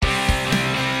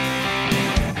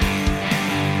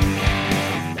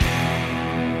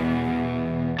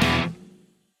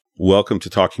Welcome to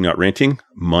Talking Not Renting.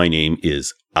 My name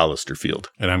is Alistair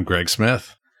Field. And I'm Greg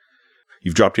Smith.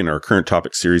 You've dropped in our current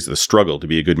topic series, The Struggle to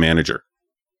be a Good Manager.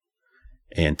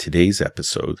 And today's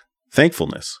episode,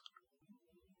 Thankfulness.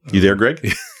 You there,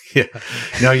 Greg? Yeah.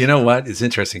 No, you know what? It's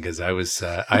interesting because I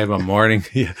have a morning.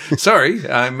 Yeah. Sorry,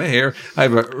 I'm here. I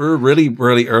have a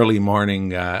really early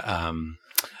morning thing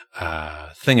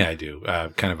I do,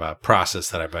 kind of a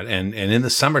process that I've done. And in the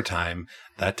summertime,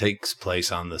 that takes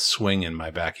place on the swing in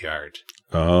my backyard.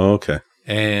 Oh, okay.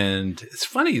 And it's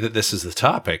funny that this is the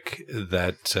topic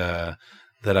that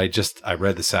I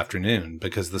read this afternoon,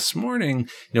 because this morning,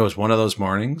 it was one of those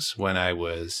mornings when it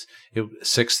was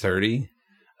 6:30.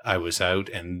 I was out,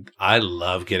 and I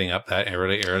love getting up that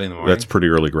early in the morning. That's pretty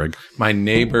early, Greg. My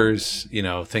neighbors,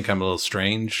 think I'm a little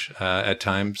strange at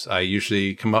times. I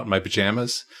usually come out in my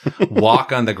pajamas,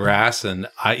 walk on the grass, and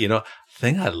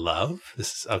thing I love,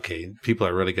 this is okay, people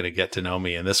are really going to get to know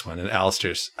me in this one. And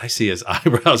Alistair's, I see his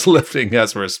eyebrows lifting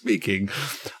as we're speaking.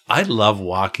 I love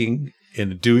walking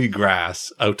in dewy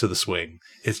grass out to the swing.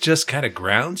 It just kind of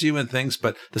grounds you in things.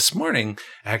 But this morning,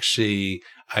 actually,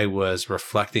 I was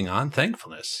reflecting on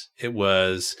thankfulness. It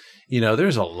was,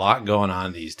 there's a lot going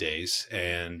on these days.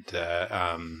 And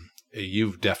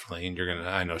you've definitely, and you're going to,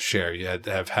 I know, share, you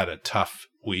have had a tough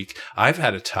week. I've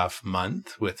had a tough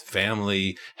month with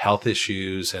family health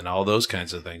issues and all those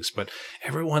kinds of things. But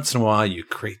every once in a while, you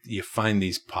find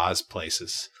these pause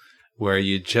places where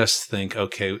you just think,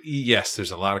 okay, yes,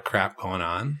 there's a lot of crap going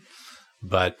on,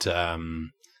 but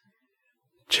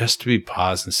just to be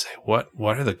paused and say, what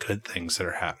are the good things that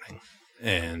are happening?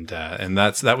 And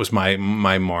that was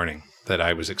my morning that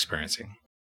I was experiencing.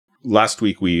 Last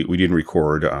week we didn't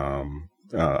record.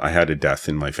 I had a death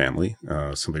in my family,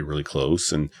 somebody really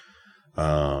close, and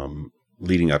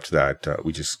leading up to that,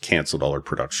 we just canceled all our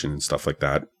production and stuff like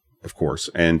that, of course.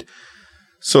 And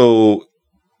so,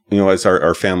 as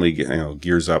our family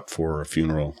gears up for a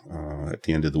funeral at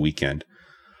the end of the weekend,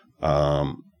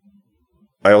 I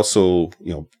also,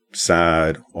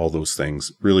 sad, all those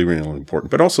things, really, really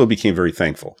important, but also became very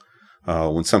thankful.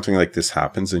 When something like this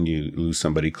happens and you lose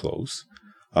somebody close,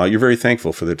 you're very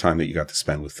thankful for the time that you got to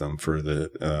spend with them, for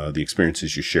the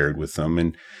experiences you shared with them.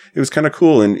 And it was kind of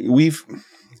cool. And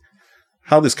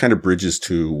how this kind of bridges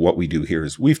to what we do here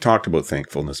is we've talked about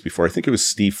thankfulness before. I think it was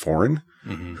Steve Foreign,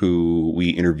 who we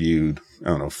interviewed,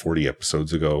 40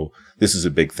 episodes ago. This is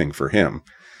a big thing for him.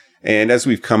 And as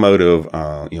we've come out of,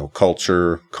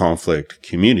 culture, conflict,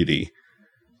 community,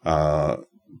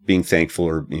 being thankful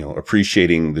or,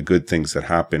 appreciating the good things that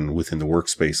happen within the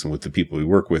workspace and with the people we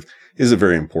work with is a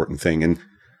very important thing. And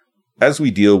as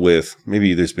we deal with,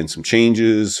 maybe there's been some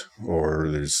changes, or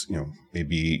there's,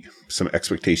 maybe some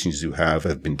expectations you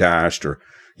have been dashed, or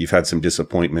you've had some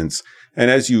disappointments. And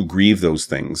as you grieve those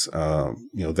things,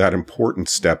 that important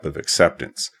step of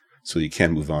acceptance so you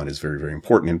can move on is very, very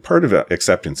important. And part of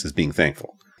acceptance is being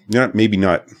thankful. Maybe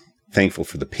not thankful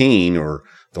for the pain or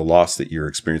the loss that you're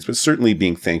experiencing, but certainly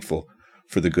being thankful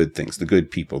for the good things, the good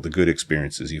people, the good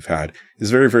experiences you've had is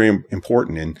very, very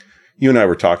important. And you and I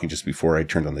were talking just before I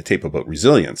turned on the tape about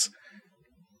resilience.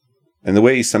 And the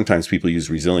way sometimes people use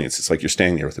resilience, it's like you're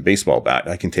standing there with a baseball bat.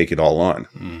 I can take it all on.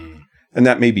 And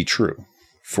that may be true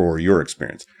for your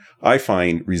experience. I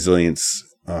find resilience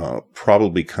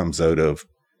probably comes out of,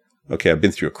 okay, I've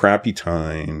been through a crappy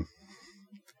time,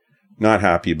 not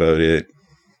happy about it.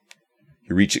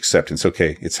 You reach acceptance.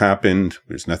 Okay, it's happened.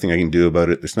 There's nothing I can do about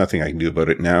it. There's nothing I can do about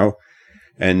it now.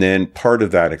 And then part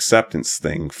of that acceptance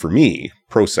thing for me,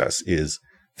 process, is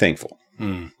thankful.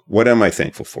 What am I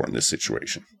thankful for in this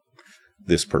situation?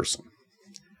 This person.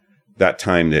 That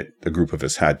time that a group of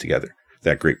us had together.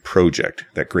 That great project.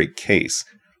 That great case.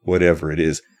 Whatever it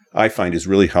is, I find is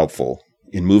really helpful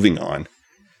in moving on.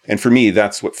 And for me,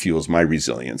 that's what fuels my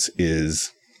resilience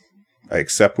is I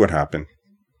accept what happened.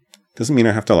 Doesn't mean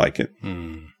I have to like it.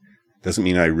 Doesn't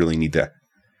mean I really need to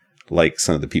like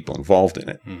some of the people involved in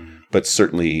it. But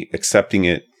certainly accepting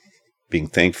it, being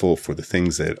thankful for the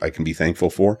things that I can be thankful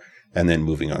for, and then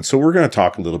moving on. So we're going to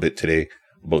talk a little bit today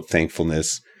about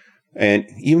thankfulness. And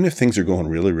even if things are going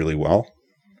really, really well,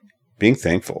 being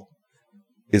thankful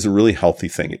is a really healthy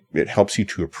thing. It helps you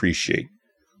to appreciate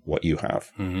what you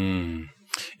have.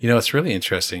 It's really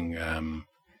interesting.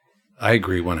 I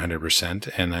agree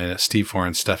 100%. And Steve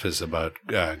Foreign's stuff is about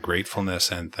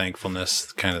gratefulness and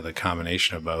thankfulness, kind of the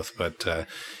combination of both. But,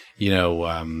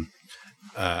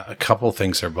 a couple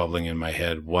things are bubbling in my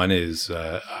head. One is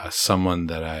someone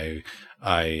that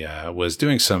I was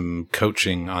doing some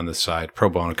coaching on the side, pro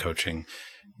bono coaching,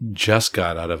 just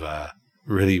got out of a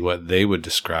really what they would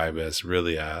describe as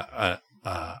really a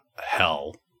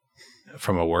hell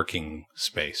from a working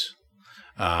space.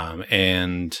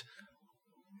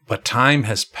 But time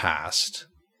has passed,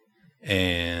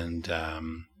 and it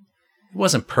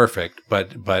wasn't perfect,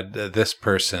 but this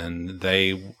person,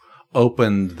 they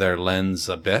opened their lens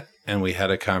a bit, and we had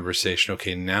a conversation.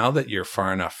 Okay, now that you're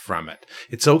far enough from it,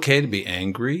 it's okay to be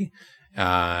angry,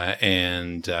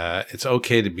 and it's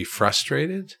okay to be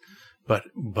frustrated, but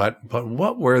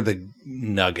what were the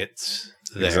nuggets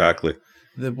there? Exactly.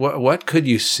 What could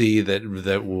you see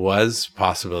that was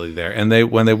possibly there?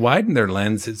 And when they widened their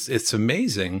lens, it's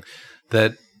amazing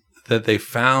that they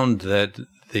found that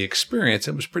the experience,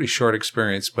 it was a pretty short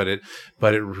experience, but it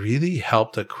really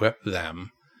helped equip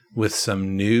them with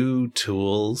some new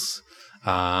tools,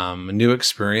 new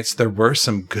experience. There were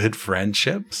some good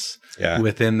friendships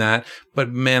within that, but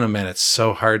man, oh man, it's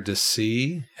so hard to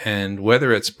see. And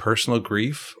whether it's personal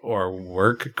grief or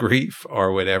work grief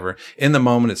or whatever, in the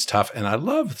moment, it's tough. And I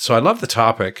love the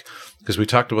topic, because we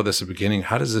talked about this at the beginning.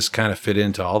 How does this kind of fit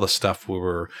into all the stuff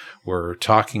we're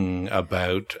talking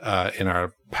about in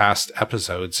our past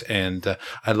episodes? And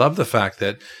I love the fact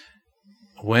that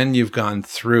when you've gone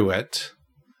through it,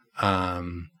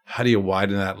 how do you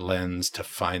widen that lens to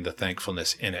find the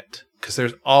thankfulness in it? Because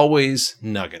there's always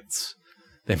nuggets.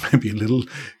 They might be little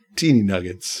teeny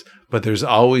nuggets, but there's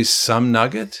always some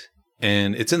nugget,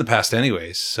 and it's in the past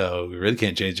anyways. So we really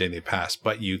can't change anything in the past,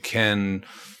 but you can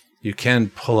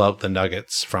pull out the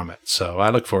nuggets from it. So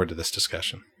I look forward to this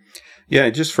discussion.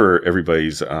 Yeah, just for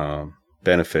everybody's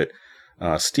benefit,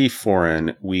 Steve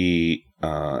Foran, we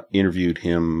interviewed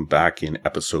him back in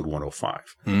episode 105.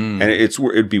 And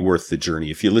it'd be worth the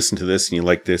journey. If you listen to this and you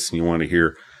like this and you want to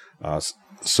hear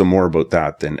some more about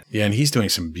that, then... Yeah, and he's doing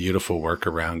some beautiful work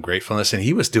around gratefulness, and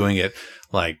he was doing it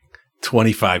like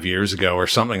 25 years ago or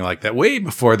something like that, way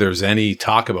before there was any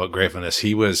talk about gratefulness.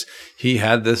 He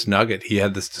had this nugget, he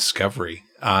had this discovery.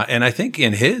 And I think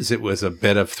in his, it was a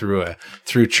bit of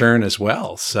through churn as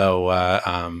well. So,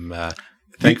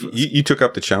 you took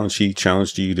up the challenge. He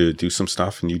challenged you to do some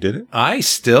stuff, and you did it? I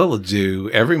still do.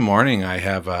 Every morning I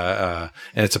have and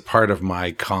it's a part of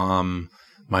my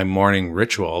morning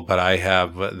ritual, but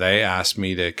they asked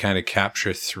me to kind of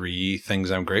capture 3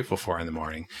 things I'm grateful for in the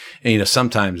morning. And,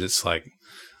 sometimes it's like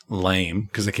lame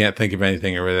because I can't think of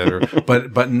anything or whatever,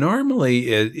 but normally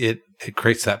it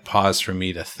creates that pause for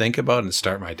me to think about and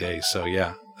start my day. So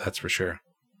yeah, that's for sure.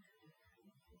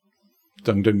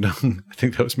 Dung, dung, dung. I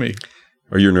think that was me.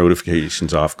 Are your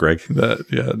notifications off, Greg?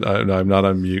 I'm not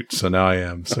on mute, so now I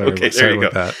am. Sorry, okay, sorry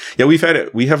about that. Yeah,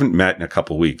 we haven't met in a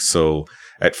couple of weeks, so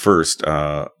at first,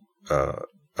 I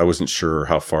wasn't sure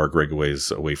how far Greg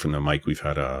is away from the mic. We've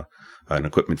had an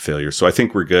equipment failure, so I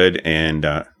think we're good, and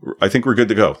I think we're good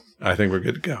to go. I think we're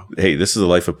good to go. Hey, this is the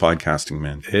life of podcasting,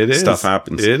 man. It is. Stuff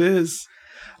happens. It is.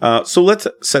 So let's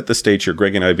set the stage here.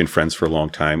 Greg and I have been friends for a long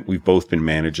time. We've both been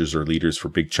managers or leaders for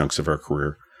big chunks of our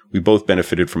career. We both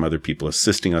benefited from other people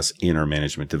assisting us in our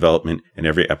management development. In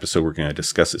every episode, we're going to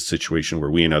discuss a situation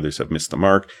where we and others have missed the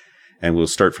mark. And we'll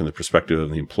start from the perspective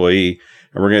of the employee.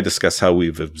 And we're going to discuss how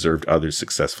we've observed others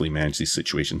successfully manage these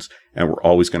situations. And we're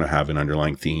always going to have an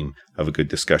underlying theme of a good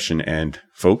discussion. And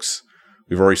folks,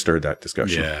 we've already started that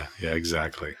discussion. Yeah,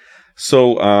 exactly.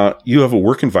 So you have a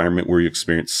work environment where you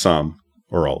experience some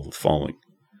or all of the following.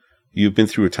 You've been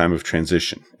through a time of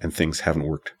transition and things haven't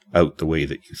worked out the way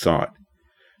that you thought.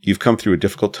 You've come through a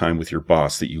difficult time with your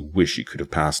boss that you wish you could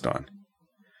have passed on.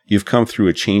 You've come through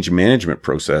a change management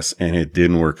process and it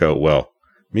didn't work out well,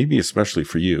 maybe especially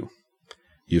for you.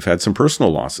 You've had some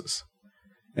personal losses,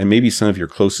 and maybe some of your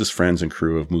closest friends and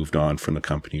crew have moved on from the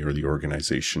company or the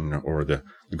organization or the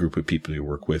group of people you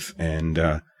work with, and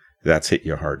that's hit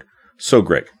you hard. So,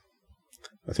 Greg,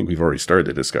 I think we've already started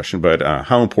the discussion, but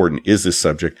how important is this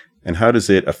subject, and how does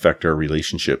it affect our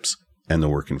relationships and the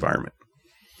work environment?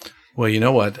 Well, you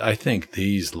know what? I think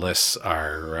these lists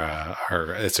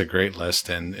are it's a great list,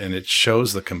 and it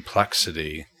shows the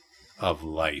complexity of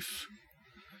life.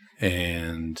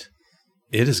 And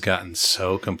it has gotten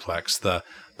so complex. The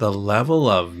level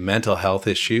of mental health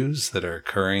issues that are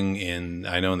occurring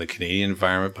I know in the Canadian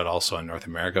environment, but also in North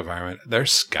America environment, they're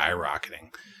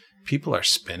skyrocketing. People are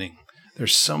spinning.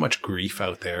 There's so much grief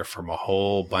out there from a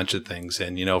whole bunch of things.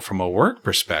 And, from a work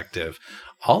perspective,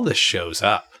 all this shows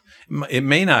up. It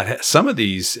may not, some of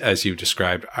these, as you've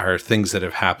described, are things that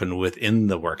have happened within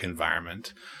the work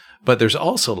environment. But there's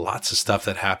also lots of stuff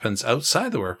that happens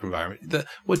outside the work environment.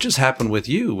 What just happened with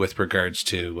you with regards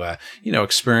to,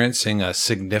 experiencing a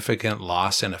significant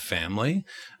loss in a family,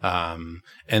 and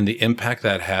the impact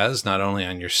that has not only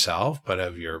on yourself, but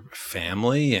of your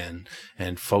family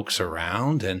and folks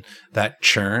around, and that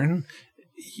churn.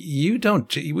 We don't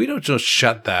just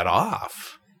shut that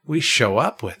off. We show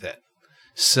up with it.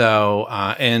 So,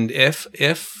 and if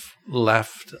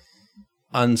left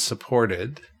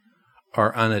unsupported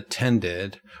or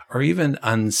unattended or even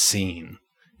unseen,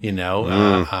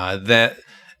 that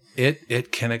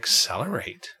it can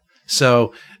accelerate.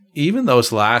 So even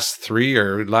those last 3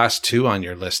 or last 2 on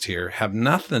your list here have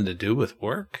nothing to do with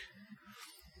work,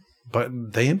 but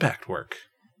they impact work.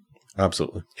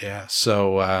 Absolutely. Yeah.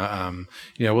 So,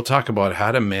 we'll talk about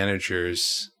how do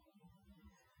managers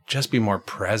just be more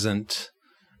present.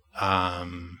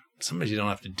 Sometimes you don't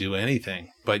have to do anything,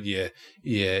 but you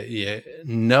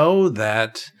know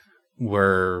that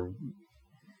we're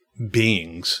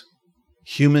beings,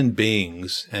 human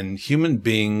beings, and human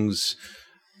beings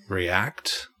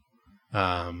react,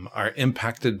 are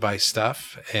impacted by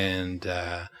stuff, and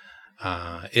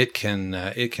it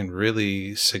can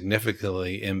really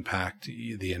significantly impact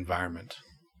the environment.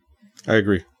 I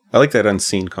agree. I like that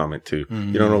unseen comment too.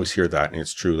 Mm-hmm. You don't always hear that, and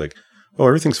it's true. Like, oh,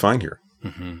 everything's fine here.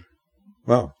 Mm-hmm.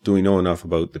 Well, do we know enough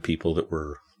about the people that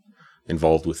we're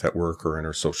involved with at work or in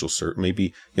our social circle?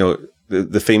 Maybe,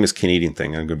 the famous Canadian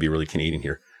thing. I'm going to be really Canadian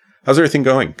here. How's everything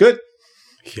going? Good.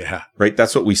 Yeah. Right.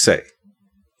 That's what we say.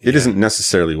 It isn't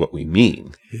necessarily what we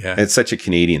mean. Yeah. And it's such a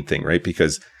Canadian thing, right?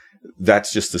 Because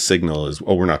that's just the signal is,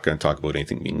 we're not going to talk about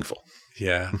anything meaningful.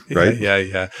 Yeah. Right.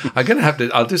 Yeah.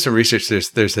 I'll do some research.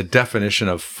 There's a definition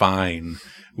of fine,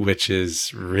 which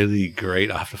is really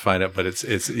great. I'll have to find it, but it's.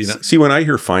 See, when I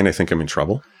hear fine, I think I'm in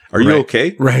trouble. Are you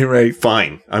okay? Right.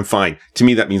 Fine. I'm fine. To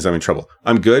me, that means I'm in trouble.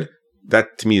 I'm good.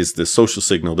 That to me is the social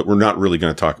signal that we're not really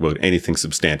going to talk about anything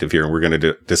substantive here, and we're going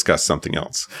to discuss something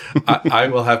else. I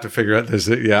will have to figure out this.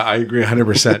 Yeah, I agree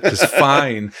 100%. Just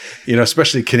fine,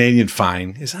 especially Canadian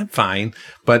fine is I'm fine,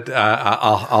 but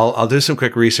I'll do some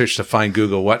quick research to find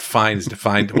Google what fine is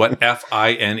defined, what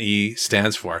FINE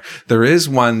stands for. There is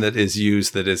one that is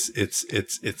used that is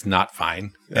it's not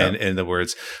fine in the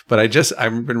words, but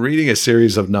I've been reading a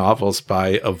series of novels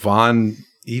by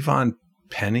Yvonne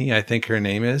Penny, I think her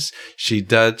name is. She's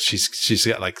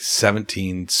got like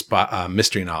 17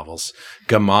 mystery novels,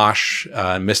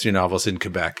 gamache mystery novels in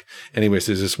Quebec. Anyways,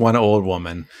 there's this one old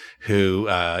woman who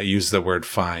used the word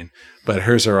fine, but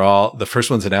hers are the first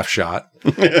one's an F shot.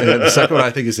 And the second one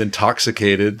I think is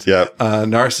intoxicated,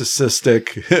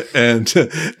 narcissistic,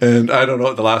 and I don't know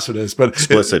what the last one is, but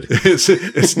explicit.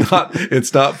 It's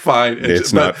not fine.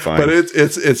 It's not fine. But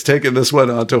it's taken this one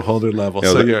on to a whole new level.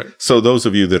 So those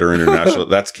of you that are international,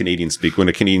 that's Canadian speak. When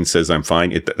a Canadian says I'm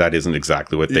fine, that isn't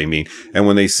exactly what they mean. And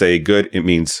when they say good, it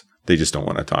means they just don't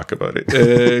want to talk about it.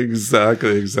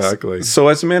 Exactly. So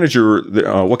as a manager,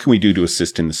 what can we do to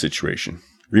assist in the situation?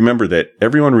 Remember that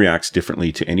everyone reacts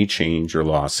differently to any change or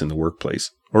loss in the workplace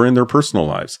or in their personal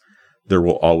lives. There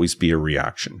will always be a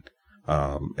reaction.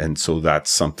 And so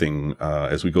that's something,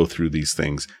 as we go through these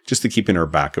things, just to keep in our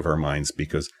back of our minds,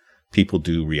 because people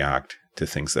do react to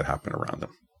things that happen around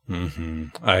them. Mm-hmm.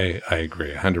 I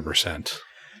agree 100%.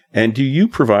 And do you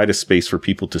provide a space for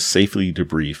people to safely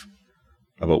debrief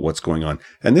about what's going on?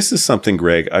 And this is something,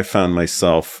 Greg, I found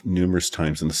myself numerous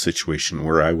times in the situation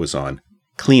where I was on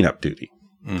cleanup duty.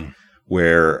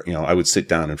 Where, I would sit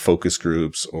down in focus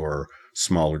groups or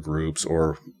smaller groups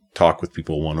or talk with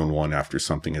people one-on-one after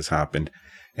something has happened.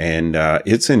 And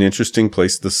it's an interesting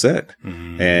place to sit.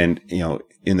 Mm-hmm. And,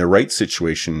 in the right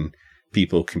situation,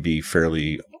 people can be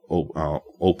fairly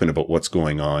open about what's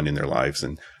going on in their lives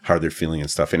and how they're feeling and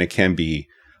stuff. And it can be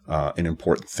an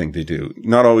important thing to do.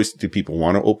 Not always do people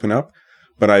want to open up,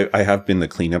 but I have been the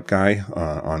cleanup guy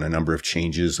on a number of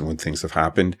changes and when things have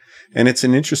happened. And it's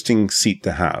an interesting seat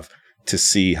to have to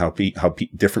see how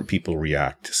different people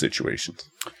react to situations.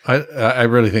 I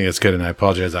really think it's good. And I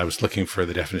apologize. I was looking for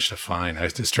the definition of fine. I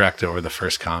was distracted over the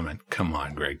first comment. Come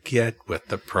on, Greg, get with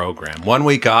the program. 1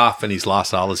 week off and he's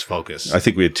lost all his focus. I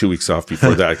think we had 2 weeks off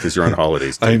before that because you're on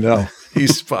holidays. I know.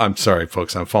 I'm sorry,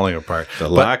 folks. I'm falling apart.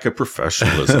 Lack of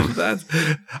professionalism.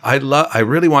 I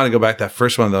really want to go back. That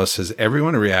first one of those says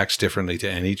everyone reacts differently to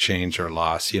any change or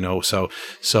loss.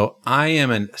 So I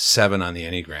am a 7 on the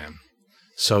Enneagram.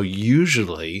 So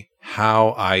usually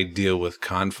how I deal with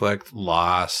conflict,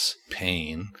 loss,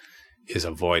 pain is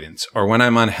avoidance. Or when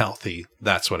I'm unhealthy,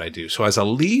 that's what I do. So as a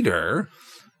leader,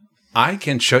 I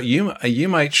can show you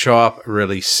might show up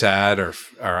really sad or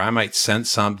I might sense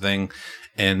something,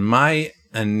 and my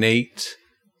innate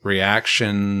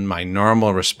reaction, my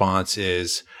normal response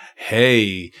is,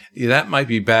 hey, that might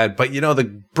be bad, but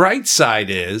the bright side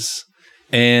is,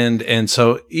 and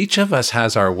so each of us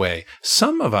has our way.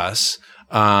 Some of us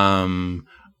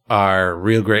are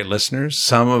real great listeners.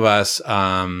 Some of us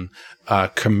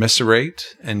commiserate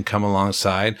and come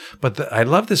alongside. But I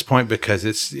love this point because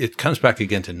it comes back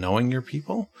again to knowing your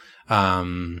people.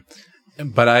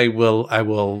 But I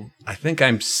think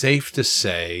I'm safe to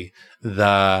say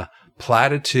the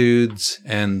platitudes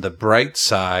and the bright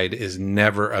side is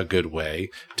never a good way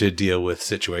to deal with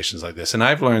situations like this. And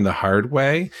I've learned the hard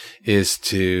way is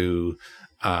to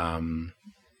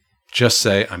just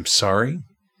say, I'm sorry,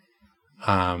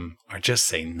 or just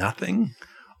say nothing,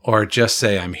 or just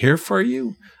say, I'm here for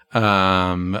you.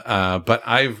 But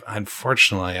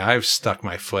unfortunately, I've stuck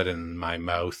my foot in my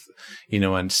mouth,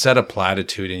 and said a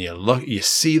platitude, and you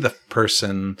see the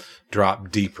person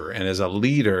drop deeper. And as a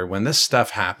leader, when this stuff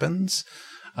happens,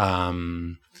 they're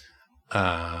not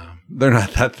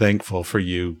that thankful for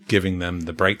you giving them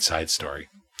the bright side story.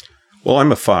 Well,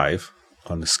 I'm a 5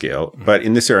 on the scale, but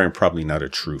in this area, I'm probably not a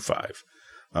true 5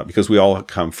 because we all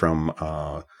come from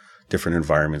different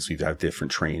environments. We have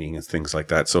different training and things like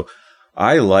that. So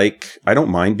I don't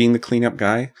mind being the cleanup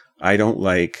guy. I don't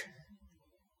like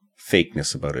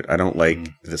fakeness about it. I don't like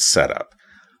the setup.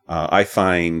 I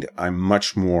find I'm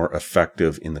much more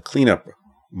effective in the cleanup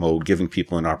mode, giving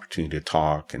people an opportunity to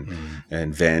talk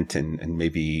and vent and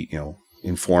maybe,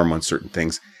 inform on certain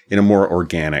things in a more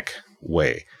organic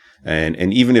way.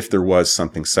 And even if there was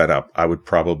something set up, I would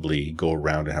probably go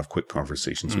around and have quick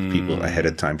conversations with people ahead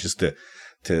of time just to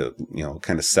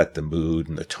kind of set the mood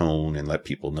and the tone and let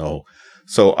people know.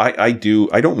 So I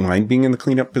don't mind being in the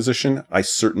cleanup position.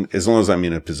 As long as I'm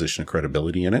in a position of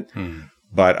credibility in it,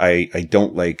 but I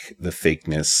don't like the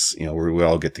fakeness, where we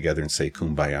all get together and say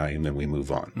kumbaya and then we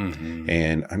move on. Mm-hmm.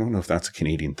 And I don't know if that's a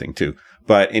Canadian thing too,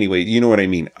 but anyway, you know what I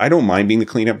mean? I don't mind being the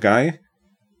cleanup guy,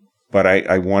 but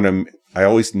I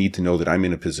always need to know that I'm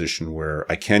in a position where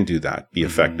I can do that, be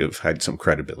effective, had some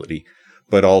credibility,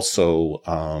 but also,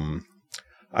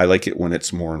 I like it when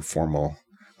it's more informal.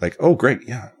 Like, oh, great.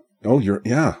 Yeah. Oh,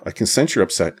 I can sense you're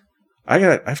upset.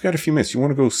 I've got a few minutes. You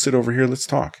want to go sit over here? Let's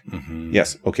talk. Mm-hmm.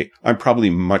 Yes. Okay. I'm probably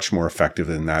much more effective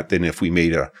than that than if we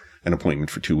made an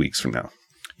appointment for 2 weeks from now.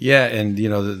 Yeah. And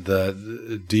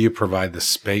do you provide the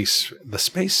space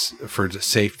for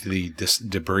safety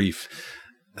debrief?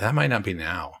 That might not be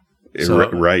now.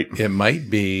 Right. It might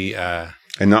be, and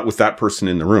not with that person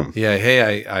in the room. Yeah.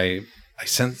 Hey, I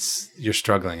sense you're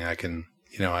struggling. I can,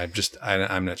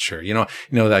 I'm not sure.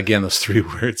 Again, those 3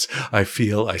 words: I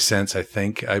feel, I sense, I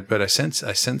think. But I sense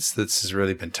this has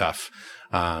really been tough.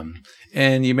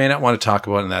 And you may not want to talk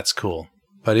about it, and that's cool.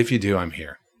 But if you do, I'm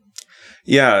here.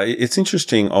 Yeah, it's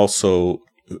interesting. Also,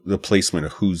 the placement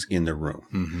of who's in the room.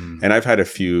 Mm-hmm. And I've had a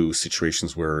few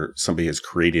situations where somebody has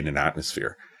created an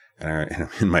atmosphere, and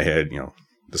in my head,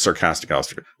 the sarcastic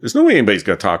Alistair, there's no way anybody's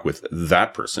going to talk with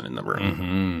that person in the room.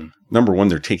 Mm-hmm. Number one,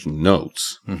 they're taking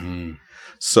notes. Mm-hmm.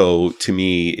 So to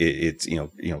me, it's,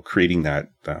 creating that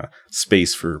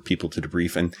space for people to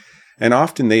debrief. And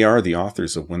often they are the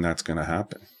authors of when that's going to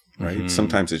happen, right? Mm-hmm.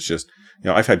 Sometimes it's just,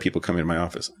 I've had people come in my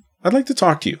office. I'd like to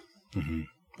talk to you. Mm-hmm.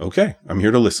 Okay. I'm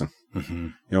here to listen. Mm-hmm.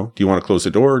 Do you want to close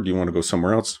the door? Do you want to go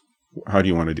somewhere else? How do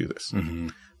you want to do this? Mm-hmm.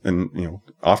 And,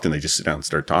 often they just sit down and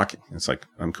start talking. It's like,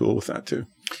 I'm cool with that too.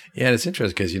 Yeah, and it's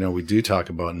interesting because, we do talk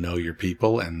about know your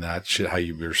people and that's how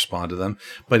you respond to them.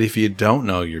 But if you don't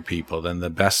know your people, then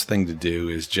the best thing to do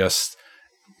is just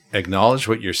acknowledge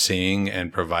what you're seeing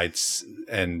and provide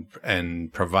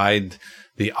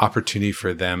the opportunity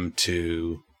for them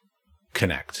to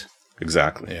connect.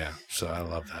 Exactly. Yeah, so I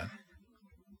love that.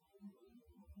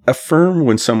 Affirm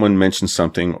when someone mentions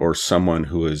something or someone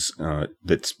who is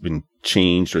that's been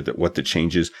changed or what the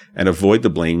change is, and avoid the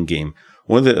blame game.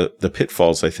 One of the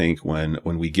pitfalls, I think, when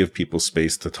we give people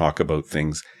space to talk about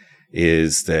things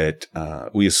is that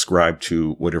we ascribe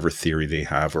to whatever theory they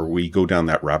have, or we go down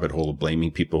that rabbit hole of blaming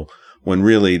people when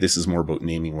really this is more about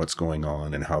naming what's going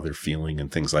on and how they're feeling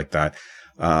and things like that.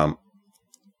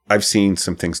 I've seen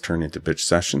some things turn into bitch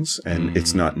sessions, and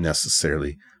it's not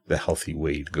necessarily the healthy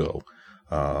way to go.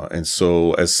 And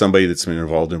so as somebody that's been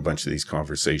involved in a bunch of these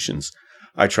conversations,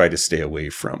 I try to stay away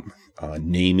from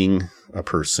naming a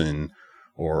person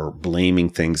or blaming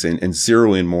things and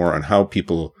zero in more on how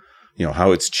people,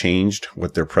 how it's changed,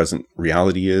 what their present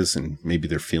reality is, and maybe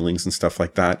their feelings and stuff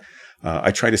like that.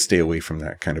 I try to stay away from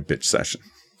that kind of bitch session.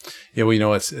 Yeah,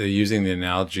 well, it's using the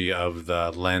analogy of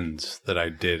the lens that I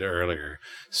did earlier.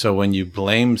 So when you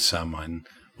blame someone,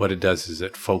 what it does is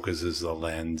it focuses the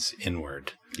lens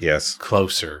inward. Yes.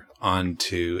 Closer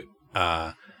onto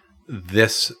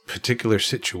this particular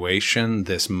situation,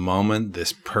 this moment,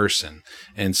 this person.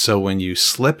 And so when you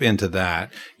slip into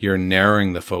that, you're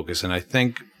narrowing the focus. And I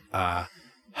think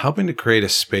helping to create a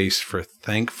space for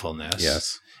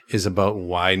thankfulness is about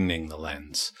widening the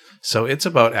lens. So it's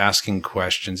about asking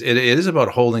questions. It is about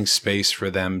holding space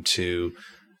for them to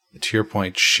to your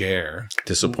point, share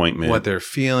disappointment, what they're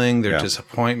feeling, their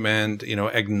disappointment,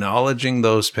 acknowledging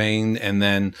those pain and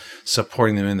then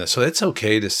supporting them in this. So it's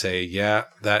okay to say, yeah,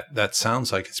 that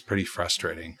sounds like it's pretty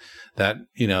frustrating. That,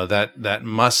 that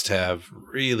must have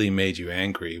really made you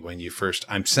angry when you first,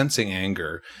 I'm sensing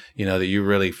anger, that you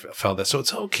really felt that. So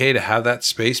it's okay to have that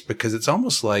space, because it's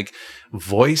almost like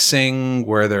voicing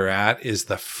where they're at is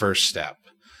the first step.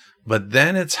 But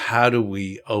then it's how do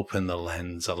we open the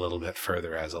lens a little bit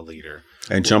further as a leader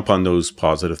and jump on those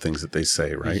positive things that they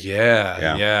say, right?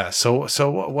 Yeah. So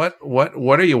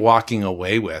what are you walking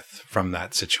away with from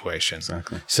that situation?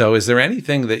 Exactly. So is there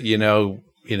anything that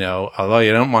although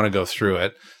you don't want to go through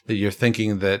it, that you're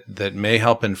thinking that may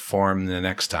help inform the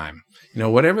next time?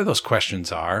 Whatever those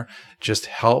questions are, just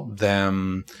help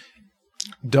them.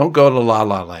 Don't go to La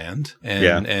La Land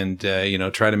and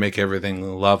try to make everything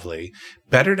lovely.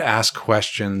 Better to ask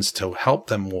questions to help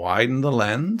them widen the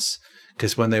lens,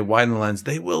 because when they widen the lens,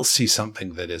 they will see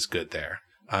something that is good there.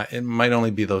 It might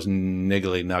only be those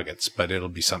niggly nuggets, but it'll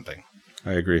be something.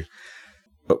 I agree.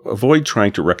 Avoid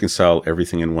trying to reconcile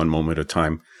everything in one moment at a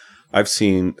time. I've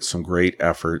seen some great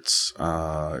efforts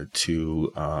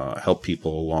to help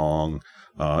people along,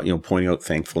 pointing out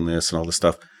thankfulness and all this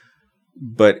stuff,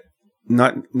 but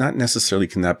not necessarily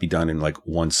can that be done in like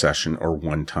one session or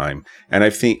one time. And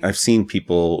I've seen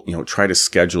people, try to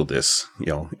schedule this,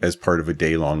 as part of a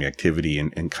day-long activity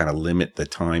and kind of limit the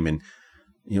time. And,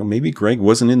 maybe Greg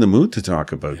wasn't in the mood to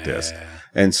talk about this.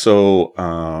 And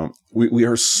so we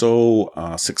are so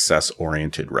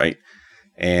success-oriented, right?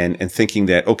 And thinking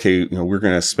that, okay, we're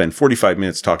going to spend 45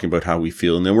 minutes talking about how we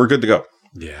feel and then we're good to go.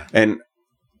 Yeah. And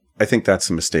I think that's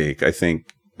a mistake. I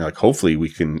think, hopefully we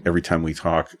can, every time we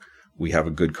talk, we have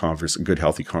a good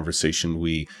healthy conversation.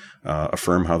 We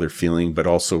affirm how they're feeling, but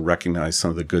also recognize some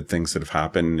of the good things that have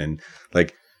happened. And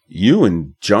like you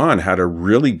and John had a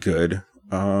really good,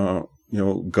 go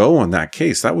on that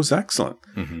case. That was excellent.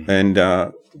 Mm-hmm.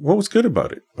 And what was good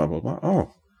about it? Blah, blah, blah.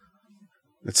 Oh,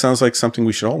 it sounds like something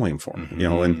we should all aim for,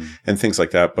 mm-hmm. and things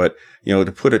like that. But,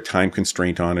 to put a time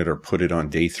constraint on it or put it on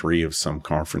day 3 of some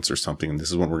conference or something, and this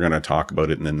is when we're going to talk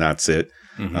about it, and then that's it.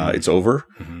 Mm-hmm. It's over.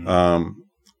 Mm-hmm.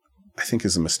 I think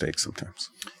is a mistake sometimes.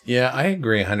 Yeah, I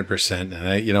agree 100%.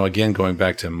 And again, going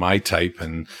back to my type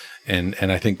and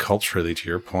I think culturally, to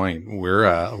your point,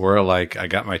 we're like, I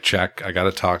got my check. I got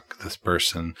to talk to this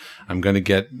person. I'm going to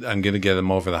get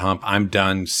them over the hump. I'm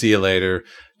done. See you later.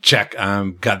 Check.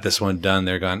 Got this one done.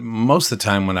 They're gone. Most of the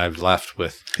time when I've left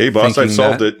with, hey boss, I've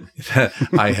solved it.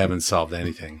 I haven't solved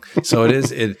anything. So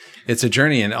it's a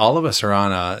journey, and all of us are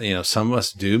on some of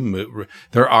us do move.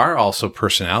 There are also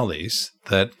personalities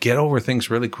that get over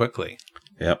things really quickly.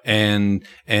 Yep. And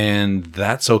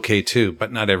that's okay too,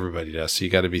 but not everybody does. So you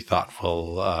got to be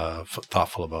thoughtful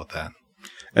about that.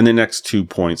 And the next 2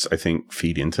 points, I think,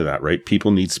 feed into that, right? People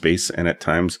need space, and at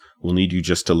times will need you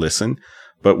just to listen.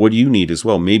 But what do you need as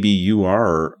well? Maybe you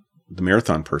are the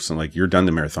marathon person, like you're done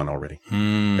the marathon already.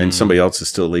 And somebody else is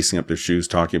still lacing up their shoes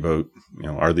talking about,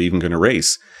 are they even going to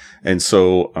race? And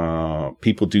so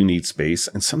people do need space.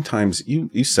 And sometimes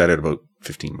you said it about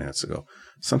 15 minutes ago.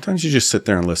 Sometimes you just sit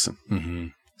there and listen. Mm-hmm.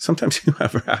 Sometimes you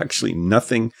have actually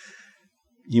nothing.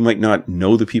 You might not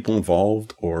know the people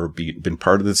involved or been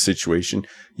part of the situation.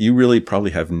 You really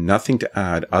probably have nothing to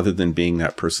add other than being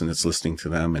that person that's listening to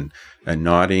them and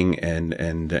nodding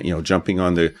and jumping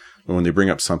on when they bring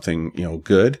up something,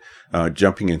 good,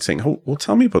 jumping and saying, oh, well,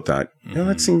 tell me about that. Mm-hmm.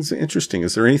 That seems interesting.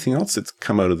 Is there anything else that's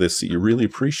come out of this that you really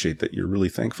appreciate, that you're really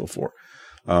thankful for?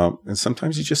 And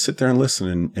sometimes you just sit there and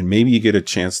listen, and maybe you get a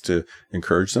chance to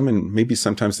encourage them, and maybe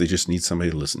sometimes they just need somebody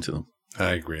to listen to them.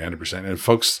 I agree 100%. And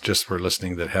folks just for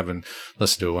listening that haven't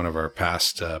listened to one of our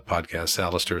past podcasts,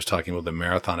 Alistair was talking about the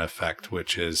marathon effect,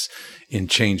 which is in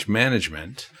change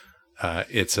management.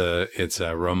 It's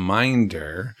a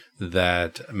reminder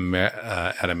that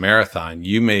at a marathon,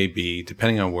 you may be,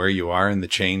 depending on where you are in the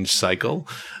change cycle,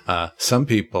 some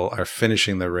people are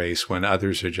finishing the race when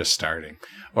others are just starting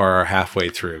or are halfway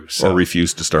through. Or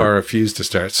refuse to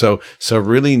start. So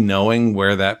really knowing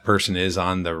where that person is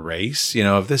on the race,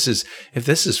 if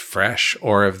this is fresh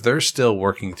or if they're still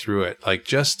working through it, like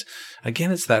just,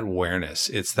 again, it's that awareness.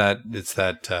 It's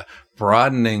that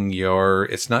broadening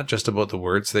it's not just about the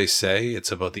words they say.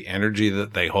 It's about the energy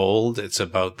that they hold. It's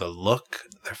about the look,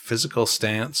 their physical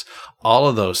stance. All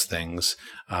of those things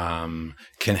can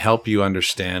help you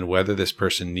understand whether this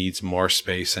person needs more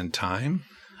space and time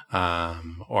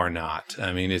or not.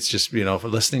 I mean, it's just,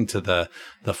 listening to the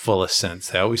fullest sense.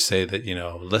 They always say that,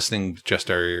 listening with just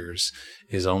our ears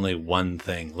is only one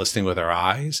thing. Listening with our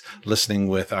eyes, listening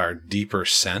with our deeper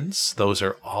sense, those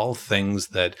are all things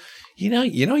that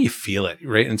you feel it,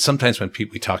 right? And sometimes when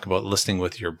we talk about listening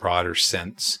with your broader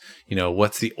sense,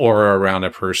 what's the aura around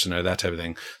a person or that type of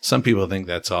thing. Some people think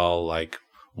that's all like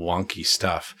wonky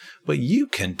stuff, but you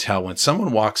can tell when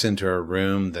someone walks into a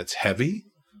room that's heavy,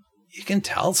 you can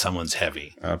tell someone's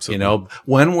heavy. Absolutely.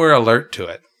 When we're alert to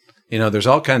it. There's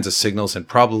all kinds of signals, and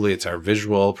probably it's our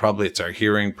visual, probably it's our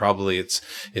hearing, probably it's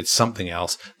something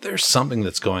else. There's something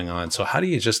that's going on. So how do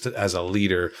you just, as a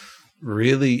leader,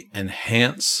 really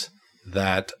enhance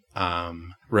that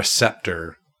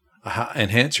receptor,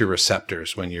 enhance your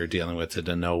receptors when you're dealing with it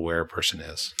to know where a person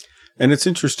is? And it's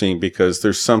interesting because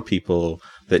there's some people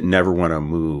that never want to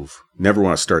move, never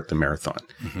want to start the marathon,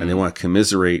 and they want to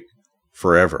commiserate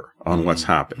forever on what's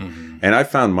happened. And I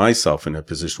found myself in a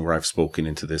position where I've spoken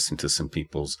into some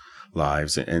people's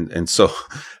lives. And so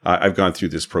I've gone through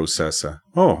this process.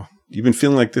 Oh, you've been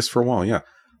feeling like this for a while. Yeah.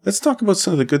 Let's talk about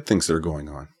some of the good things that are going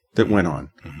on, that went on.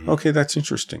 Okay. That's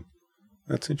interesting.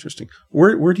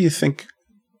 Where do you think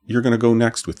you're going to go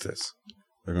next with this?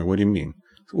 They're going, what do you mean?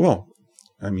 Well,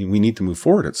 we need to move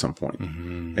forward at some point.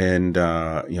 And,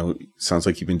 sounds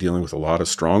like you've been dealing with a lot of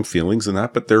strong feelings and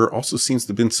that, but there also seems to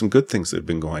have been some good things that have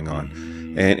been going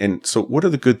on. And so what are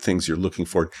the good things you're looking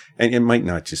for? And it might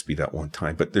not just be that one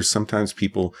time, but there's sometimes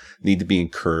people need to be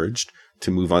encouraged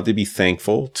to move on, to be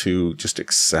thankful, to just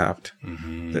accept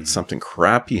that something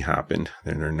crappy happened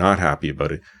and they're not happy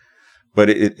about it. But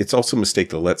it's also a mistake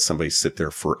to let somebody sit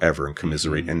there forever and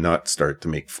commiserate and not start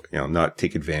to not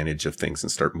take advantage of things and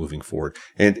start moving forward.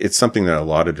 And it's something that a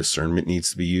lot of discernment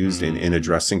needs to be used in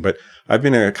addressing. But I've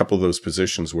been in a couple of those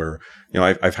positions where,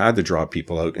 I've had to draw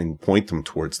people out and point them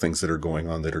towards things that are going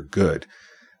on that are good,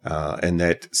 and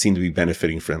that seem to be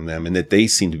benefiting from them, and that they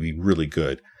seem to be really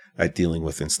good at dealing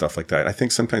with and stuff like that. I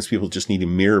think sometimes people just need a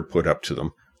mirror put up to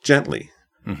them gently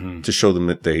to show them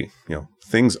that they,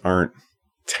 things aren't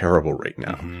terrible right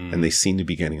now, and they seem to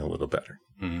be getting a little better.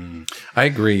 I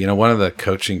agree. One of the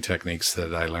coaching techniques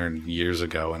that I learned years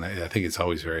ago, and I think it's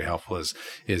always very helpful,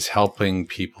 is helping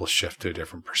people shift to a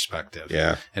different perspective.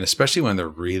 Yeah. And especially when they're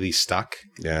really stuck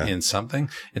in something.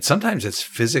 And sometimes it's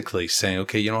physically saying,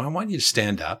 okay, I want you to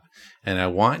stand up, and I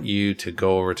want you to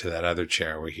go over to that other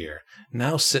chair over here.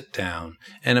 Now sit down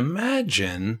and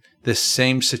imagine this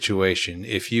same situation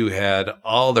if you had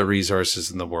all the resources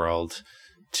in the world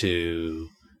to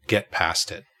get past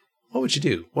it. What would you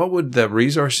do? What would the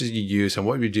resources you use, and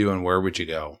what would you do, and where would you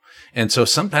go? And so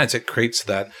sometimes it creates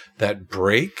that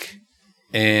break,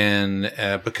 and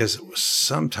because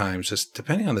sometimes, just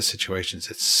depending on the situations,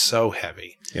 it's so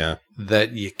heavy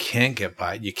that you can't get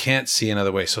by it. You can't see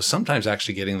another way. So sometimes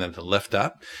actually getting them to lift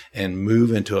up and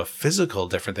move into a physical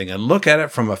different thing and look at it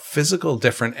from a physical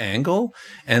different angle,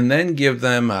 and then give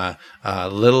them a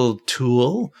little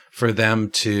tool for them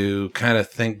to kind of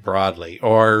think broadly.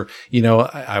 Or,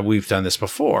 we've done this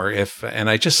before. And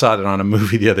I just saw it on a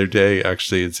movie the other day,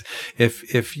 actually. It's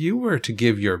if you were to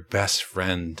give your best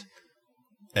friend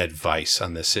advice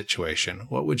on this situation,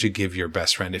 what would you give your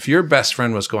best friend? If your best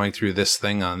friend was going through this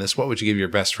thing on this, what would you give your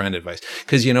best friend advice?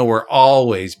 Because, we're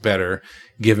always better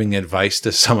giving advice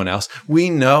to someone else. We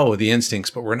know the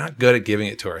instincts, but we're not good at giving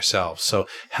it to ourselves. So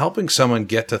helping someone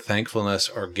get to thankfulness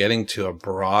or getting to a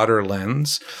broader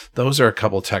lens, those are a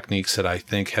couple techniques that I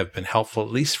think have been helpful,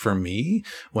 at least for me,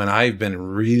 when I've been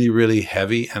really, really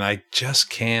heavy and I just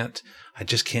can't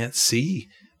see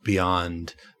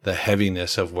beyond the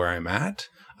heaviness of where I'm at.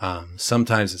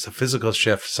 Sometimes it's a physical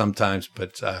shift, sometimes,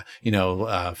 but,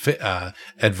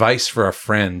 advice for a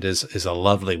friend is a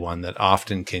lovely one that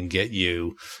often can get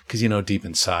you, because deep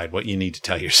inside what you need to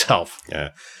tell yourself. Yeah.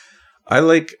 I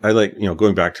like,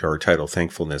 going back to our title,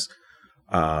 Thankfulness.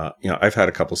 I've had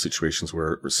a couple situations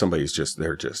where somebody's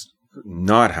they're just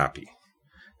not happy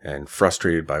and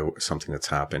frustrated by something that's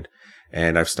happened.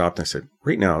 And I've stopped and I said,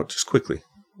 right now, just quickly,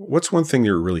 what's one thing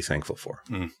you're really thankful for?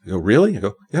 You go, really? I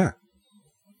go, yeah.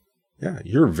 Yeah,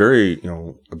 you're very,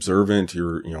 observant.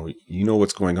 You're,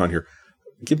 what's going on here.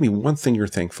 Give me one thing you're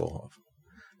thankful of.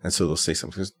 And so they'll say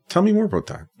something. Tell me more about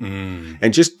that.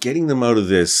 And just getting them out of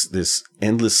this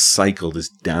endless cycle, this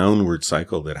downward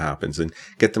cycle that happens, and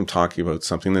get them talking about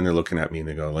something. Then they're looking at me and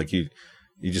they go, like, you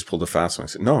just pulled a fast one. I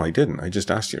said, no, I didn't. I just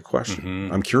asked you a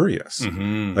question. I'm curious.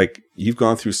 Like, you've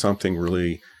gone through something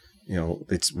really,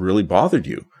 it's really bothered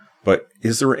you. But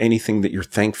is there anything that you're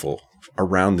thankful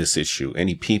around this issue?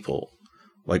 Any people,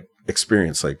 like,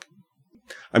 experience? Like,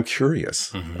 I'm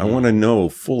curious. I want to know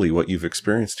fully what you've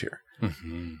experienced here.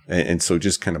 And so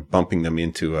just kind of bumping them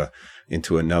into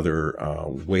another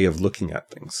way of looking at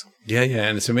things. Yeah,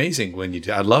 and it's amazing when you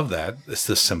do. I love that. It's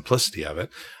the simplicity of it,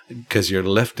 because you're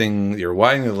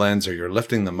widening the lens, or you're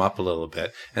lifting them up a little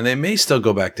bit, and they may still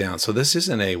go back down. So this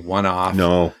isn't a one-off.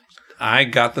 No. I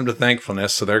got them to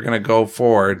thankfulness, so they're going to go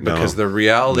forward, because the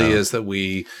reality is that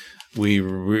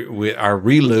our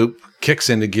re-loop kicks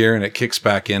into gear and it kicks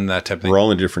back in, that type of thing. We're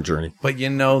all in a different journey. But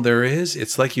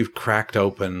it's like you've cracked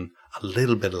open a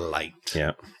little bit of light.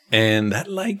 Yeah. And that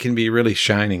light can be really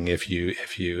shining if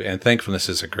you, and thankfulness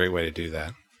is a great way to do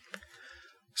that.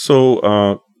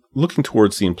 So, looking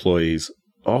towards the employees,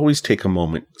 always take a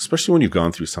moment, especially when you've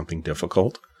gone through something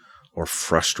difficult or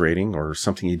frustrating or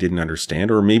something you didn't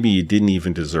understand, or maybe you didn't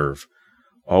even deserve.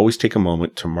 Always take a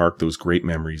moment to mark those great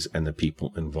memories and the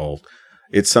people involved.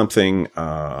 It's something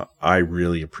I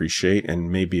really appreciate,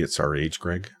 and maybe it's our age,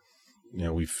 Greg.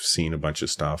 We've seen a bunch of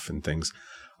stuff and things.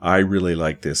 I really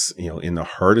like this. In the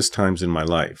hardest times in my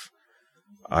life,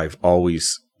 I've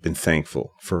always been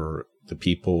thankful for the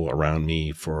people around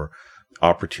me, for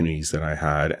opportunities that I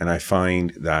had. And I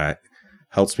find that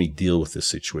helps me deal with this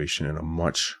situation in a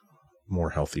much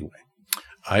more healthy way.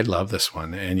 I love this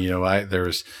one. And, there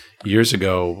was years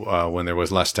ago when there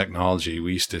was less technology,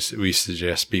 we used to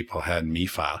suggest people had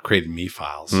created me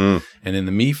files. And in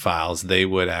the me files, they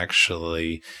would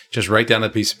actually just write down a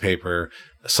piece of paper,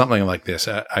 something like this,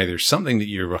 either something that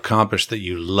you accomplished that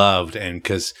you loved,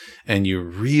 and you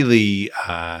really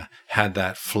had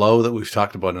that flow that we've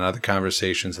talked about in other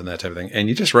conversations and that type of thing. And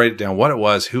you just write it down, what it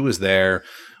was, who was there,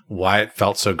 why it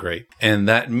felt so great. And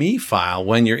that me file,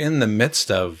 when you're in the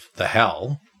midst of the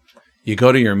hell, you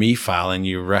go to your me file and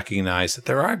you recognize that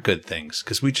there are good things,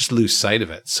 because we just lose sight of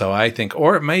it. So I think,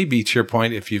 or it may be, to your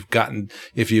point, if you've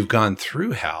gone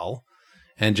through hell,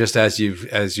 and just as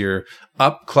you're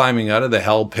up climbing out of the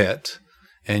hell pit,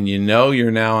 and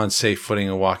you're now on safe footing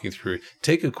and walking through,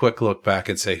 take a quick look back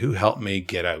and say, who helped me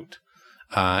get out?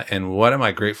 And what am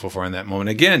I grateful for in that moment?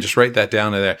 Again, just write that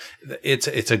down there. It's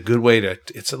a good way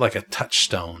it's like a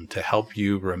touchstone to help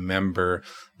you remember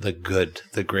the good,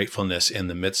 the gratefulness in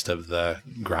the midst of the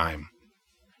grime.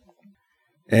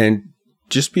 And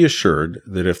just be assured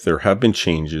that if there have been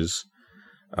changes,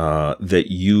 that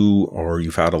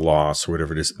you've had a loss or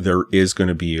whatever it is, there is going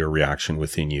to be a reaction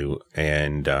within you.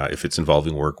 And if it's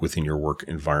involving work, within your work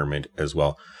environment as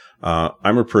well.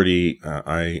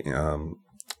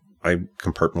 I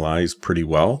compartmentalize pretty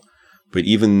well, but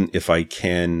even if I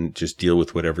can just deal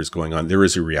with whatever's going on, there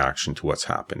is a reaction to what's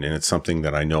happened. And it's something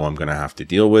that I know I'm going to have to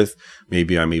deal with.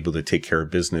 Maybe I'm able to take care of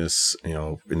business,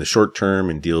 in the short term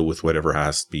and deal with whatever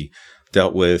has to be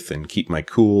dealt with and keep my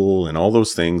cool and all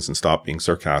those things and stop being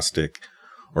sarcastic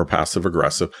or passive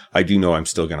aggressive. I do know I'm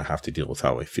still going to have to deal with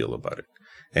how I feel about it,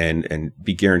 and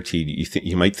be guaranteed.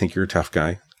 You might think you're a tough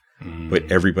guy,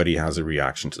 but everybody has a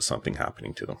reaction to something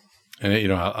happening to them.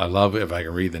 And, I love, if I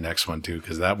can read the next one too,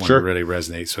 because that one really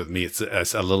resonates with me. It's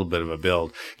a little bit of a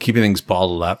build. Keeping things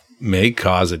bottled up may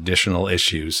cause additional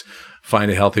issues. Find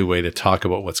a healthy way to talk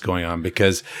about what's going on,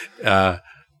 because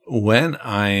when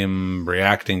I'm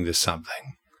reacting to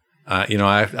something,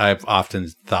 I've often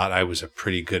thought I was a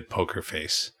pretty good poker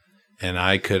face, and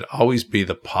I could always be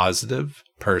the positive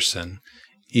person,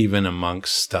 even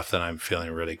amongst stuff that I'm feeling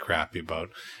really crappy about.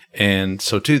 And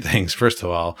so two things. First of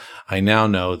all, I now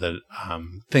know that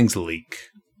things leak.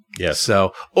 Yes.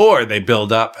 So, or they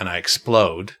build up and I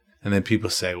explode. And then people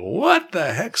say, what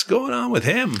the heck's going on with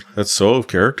him? That's so of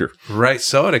character. Right.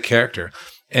 So out of character.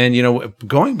 And,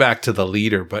 going back to the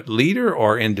leader, but leader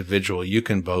or individual, you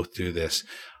can both do this.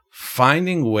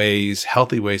 Finding ways,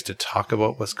 healthy ways to talk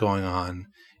about what's going on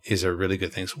is a really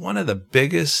good thing. It's one of the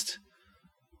biggest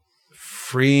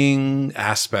freeing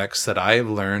aspects that I have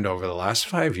learned over the last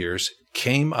 5 years,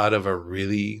 came out of a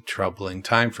really troubling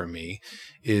time for me,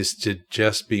 is to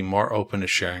just be more open to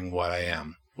sharing what I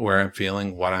am, where I'm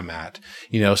feeling, what I'm at.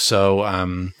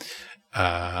 So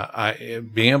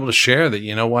being able to share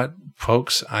that,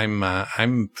 folks, I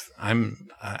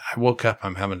woke up,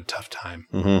 I'm having a tough time.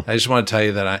 Mm-hmm. I just want to tell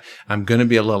you that I'm going to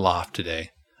be a little off today.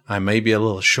 I may be a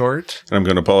little short. And I'm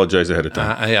going to apologize ahead of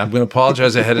time. I'm going to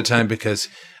apologize ahead of time, because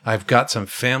I've got some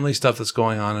family stuff that's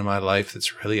going on in my life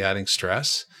that's really adding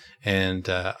stress. And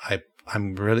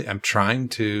I'm trying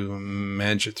to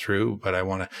manage it through,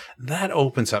 but that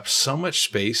opens up so much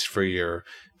space for your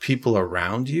people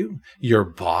around you, your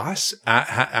boss,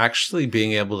 actually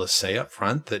being able to say up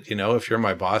front that, if you're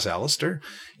my boss, Alistair,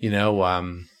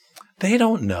 they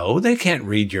don't know. They can't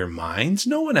read your minds.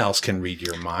 No one else can read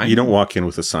your mind. You don't walk in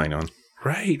with a sign on.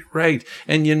 Right.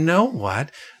 And you know what?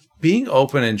 Being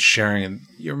open and sharing,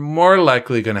 you're more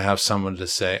likely going to have someone to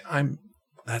say, I'm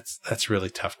that's really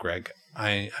tough, Greg.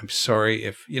 I'm sorry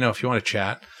if you want to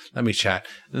chat, let me chat.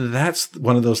 That's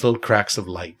one of those little cracks of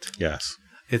light. Yes.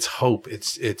 It's hope.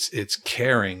 It's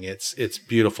caring. It's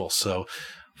beautiful. So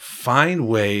find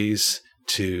ways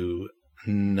to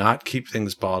not keep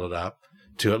things bottled up,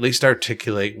 to at least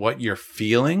articulate what you're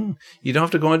feeling. You don't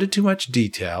have to go into too much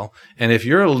detail. And if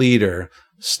you're a leader,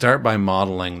 start by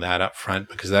modeling that up front,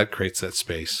 because that creates that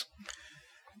space.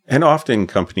 And often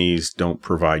companies don't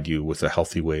provide you with a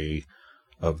healthy way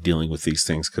of dealing with these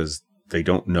things because they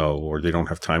don't know, or they don't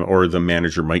have time, or the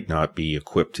manager might not be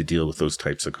equipped to deal with those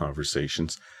types of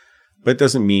conversations. But it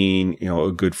doesn't mean,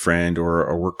 a good friend or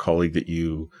a work colleague that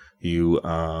you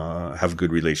have a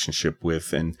good relationship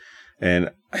with. And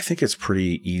I think it's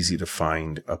pretty easy to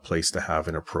find a place to have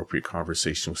an appropriate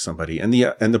conversation with somebody. And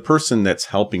the person that's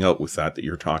helping out with that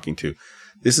you're talking to,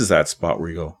 this is that spot where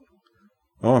you go,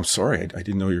 oh, I'm sorry. I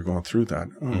didn't know you were going through that.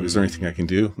 Oh, is there anything I can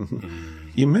do?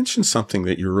 You mentioned something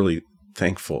that you're really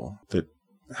thankful that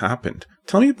happened.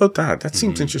 Tell me about that. That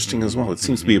seems interesting as well. It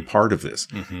seems to be a part of this.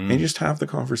 And just have the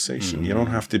conversation. You don't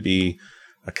have to be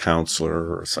a counselor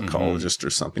or a psychologist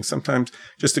or something. Sometimes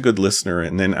just a good listener,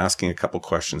 and then asking a couple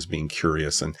questions, being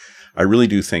curious. And I really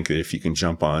do think that if you can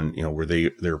jump on, where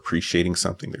they're appreciating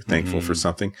something, they're thankful for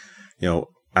something,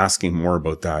 asking more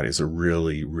about that is a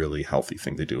really, really healthy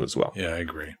thing to do as well. Yeah, I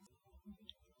agree.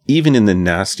 Even in the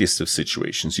nastiest of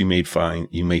situations, you may find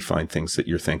things that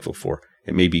you're thankful for.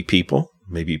 It may be people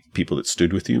that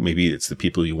stood with you. Maybe it's the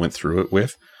people you went through it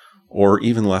with, or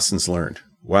even lessons learned.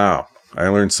 Wow, I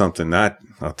learned something that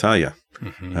I'll tell you,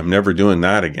 I'm never doing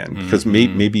that again, because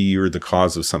maybe you're the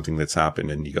cause of something that's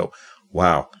happened, and you go,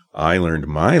 wow, I learned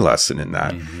my lesson in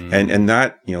that. And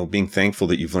that, being thankful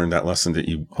that you've learned that lesson, that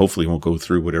you hopefully won't go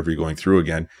through whatever you're going through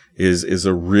again, is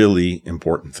a really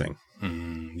important thing.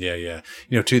 Yeah.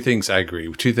 Two things I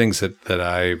agree. Two things that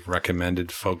I've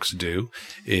recommended folks do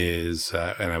is,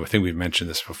 and I think we've mentioned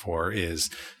this before,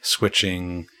 is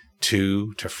switching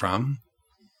two to 4.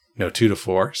 Do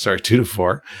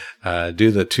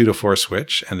the 2 to 4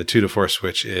 switch. And the 2 to 4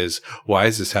 switch is, why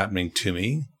is this happening to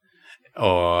me?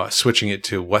 Or switching it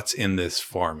to, what's in this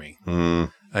for me?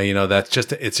 That's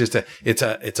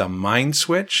it's a mind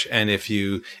switch. And if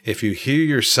you hear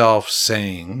yourself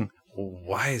saying,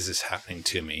 why is this happening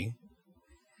to me?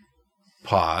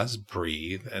 Pause,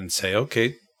 breathe, and say,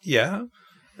 okay, yeah.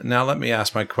 Now let me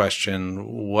ask my question.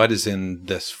 What is in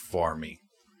this for me?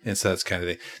 And so that's kind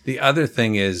of the other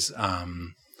thing is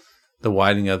the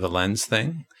widening of the lens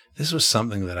thing. This was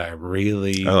something that I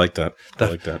like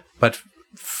that. But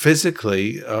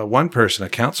physically, one person, a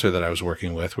counselor that I was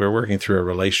working with, we were working through a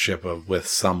relationship with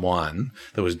someone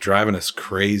that was driving us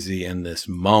crazy in this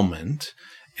moment.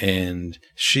 And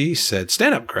she said,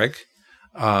 stand up, Greg.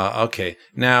 Okay.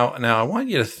 Now I want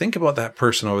you to think about that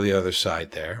person over the other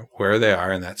side there, where they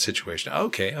are in that situation.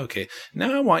 Okay.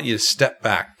 Now I want you to step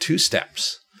back 2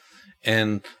 steps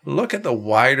and look at the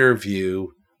wider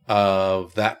view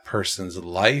of that person's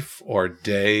life or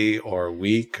day or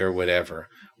week or whatever.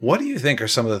 What do you think are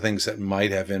some of the things that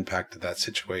might have impacted that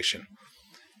situation?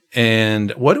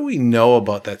 And what do we know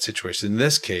about that situation? In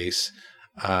this case,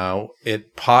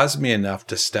 it paused me enough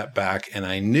to step back, and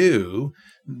I knew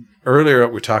earlier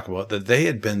what we're talking about, that they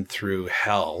had been through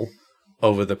hell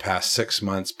over the past 6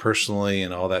 months personally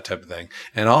and all that type of thing.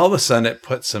 And all of a sudden it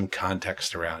put some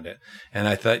context around it. And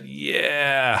I thought,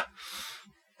 yeah,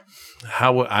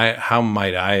 how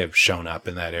might I have shown up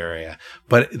in that area?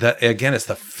 But that, again, it's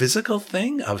the physical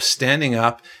thing of standing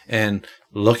up and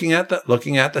looking at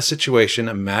the situation.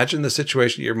 Imagine the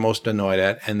situation you're most annoyed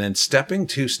at, and then stepping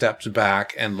 2 steps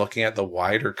back and looking at the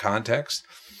wider context.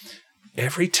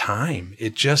 Every time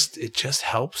it just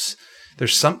helps.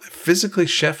 There's some physically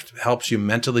shift, helps you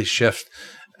mentally shift,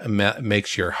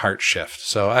 makes your heart shift.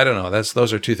 So I don't know.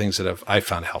 Those are 2 things that I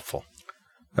found helpful.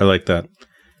 I like that.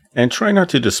 And try not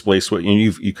to displace what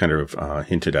you kind of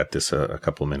hinted at this a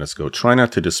couple of minutes ago. Try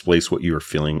not to displace what you are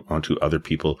feeling onto other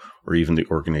people or even the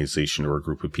organization or a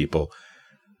group of people.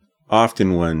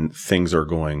 Often when things are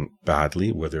going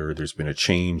badly, whether there's been a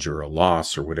change or a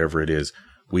loss or whatever it is,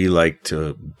 we like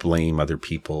to blame other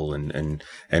people and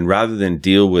rather than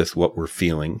deal with what we're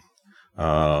feeling,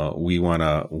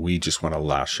 we just want to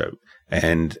lash out.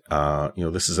 And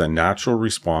this is a natural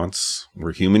response.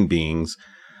 We're human beings.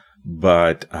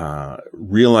 But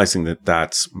realizing that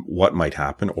that's what might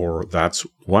happen, or that's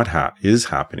what is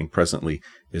happening presently,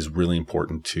 is really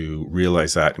important to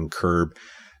realize that and curb.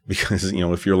 Because,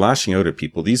 if you're lashing out at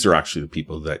people, these are actually the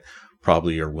people that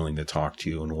probably are willing to talk to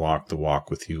you and walk the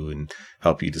walk with you and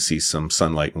help you to see some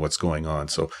sunlight and what's going on.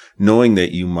 So knowing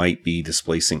that you might be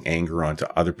displacing anger onto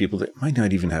other people that might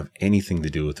not even have anything to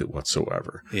do with it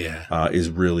whatsoever, is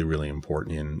really, really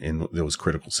important in those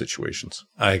critical situations.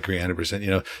 I agree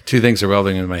 100%. Two things are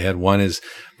welding in my head. One is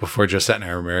before Josette and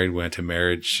I were married, we went to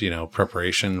marriage,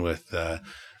 preparation with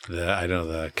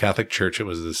the Catholic Church. It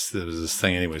was this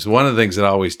thing anyways. One of the things that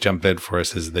always jumped in for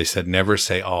us is they said, never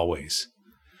say always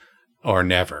or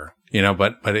never,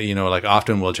 but like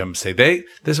often we'll jump and say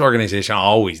this organization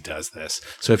always does this.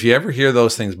 So if you ever hear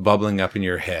those things bubbling up in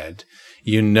your head,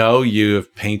 you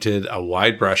have painted a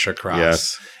wide brush across.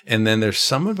 Yes. And then there's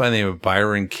someone by the name of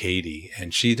Byron Katie,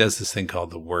 and she does this thing called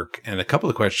The Work. And a couple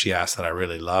of questions she asked that I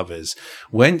really love is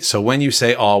when you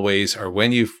say always, or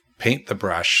when you paint the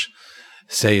brush,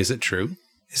 say, is it true?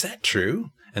 Is that true?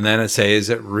 And then say, is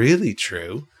it really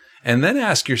true? And then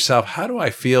ask yourself, how do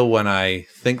I feel when I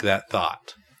think that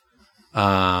thought?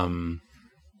 And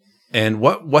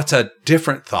what's a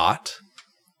different thought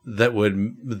that would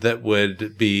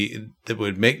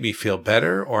make me feel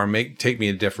better or take me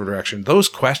in a different direction? Those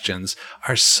questions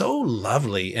are so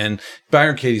lovely. And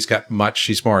Byron Katie's got much,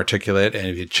 she's more articulate. And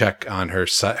if you check on her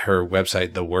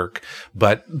website, The Work,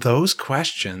 but those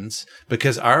questions,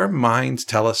 because our minds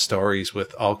tell us stories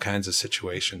with all kinds of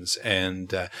situations.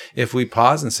 And if we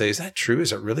pause and say, is that true?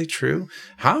 Is it really true?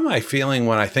 How am I feeling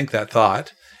when I think that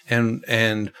thought?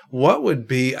 And what would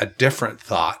be a different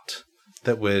thought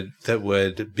that would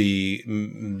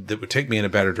take me in a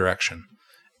better direction?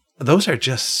 Those are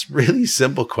just really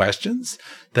simple questions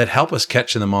that help us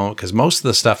catch in the moment, because most of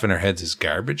the stuff in our heads is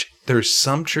garbage. There's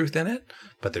some truth in it,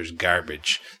 but there's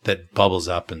garbage that bubbles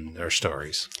up in our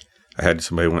stories. I had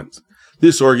somebody once,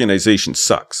 this organization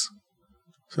sucks.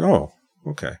 I said, oh,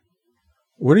 okay.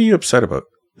 What are you upset about?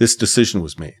 This decision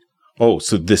was made. Oh,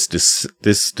 so this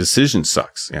decision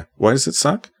sucks. Yeah. Why does it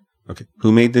suck? Okay.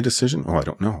 Who made the decision? Oh, I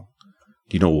don't know.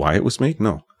 Do you know why it was made?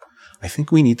 No. I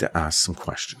think we need to ask some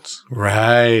questions.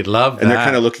 Right. Love that. And they're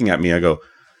kind of looking at me. I go,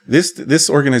 this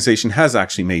organization has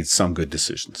actually made some good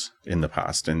decisions in the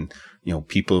past. And,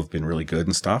 people have been really good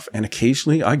and stuff. And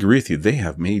occasionally, I agree with you, they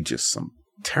have made just some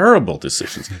terrible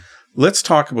decisions. Let's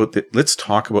talk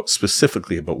about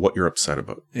specifically about what you're upset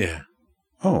about. Yeah.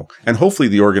 Oh, and hopefully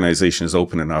the organization is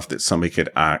open enough that somebody could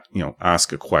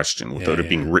ask a question without it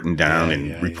being written down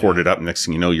and reported up. Next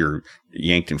thing you know, you're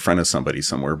yanked in front of somebody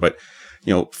somewhere. But,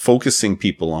 focusing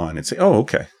people on and say, oh,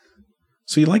 okay.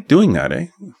 So you like doing that, eh?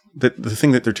 The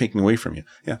thing that they're taking away from you.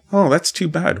 Yeah. Oh, that's too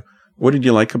bad. What did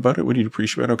you like about it? What did you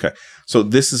appreciate about it? Okay. So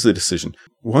this is the decision.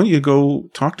 Why don't you go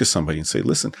talk to somebody and say,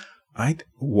 listen,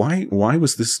 why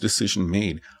was this decision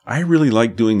made? I really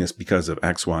like doing this because of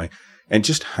X, Y. And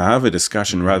just have a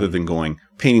discussion rather than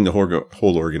painting the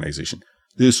whole organization.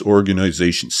 This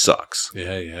organization sucks.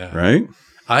 Yeah. Right?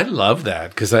 I love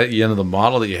that, because the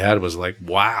model that you had was like,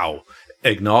 wow,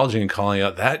 acknowledging and calling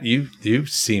out that you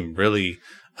seem really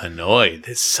annoyed.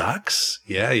 It sucks.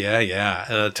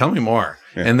 Yeah. Tell me more.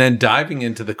 Yeah. And then diving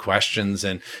into the questions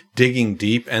and digging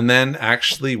deep, and then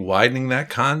actually widening that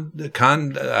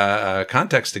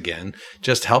context again,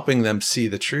 just helping them see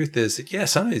the truth is that, yeah,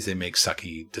 sometimes they make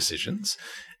sucky decisions,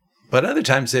 but other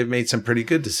times they've made some pretty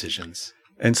good decisions.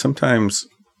 And sometimes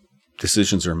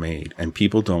decisions are made and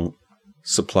people don't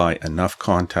supply enough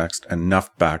context, enough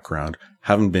background,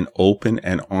 haven't been open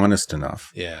and honest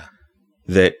enough. Yeah.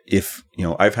 That if,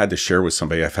 I've had to share with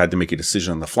somebody, I've had to make a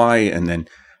decision on the fly and then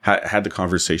had the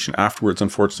conversation afterwards,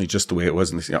 unfortunately, just the way it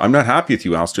was. And I'm not happy with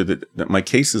you, Alistair, that my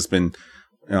case has been,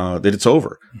 that it's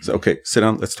over. So, okay, sit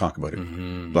down, let's talk about it.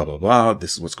 Mm-hmm. Blah, blah, blah.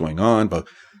 This is what's going on. But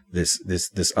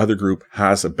this other group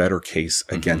has a better case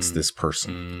against this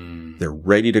person. Mm-hmm. They're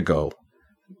ready to go.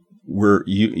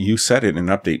 You said it in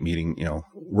an update meeting,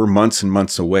 we're months and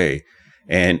months away.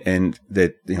 And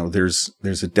that,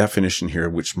 there's a definition here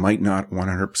which might not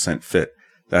 100% fit.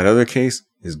 That other case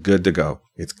is good to go.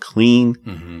 It's clean.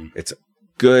 Mm-hmm. It's a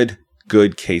good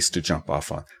case to jump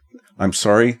off on. I'm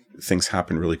sorry things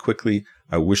happen really quickly.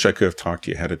 I wish I could have talked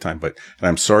to you ahead of time, and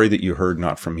I'm sorry that you heard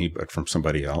not from me, but from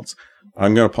somebody else.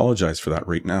 I'm going to apologize for that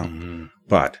right now. Mm-hmm.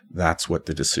 But that's what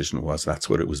the decision was. That's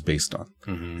what it was based on.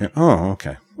 Mm-hmm. And, oh,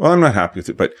 okay. Well, I'm not happy with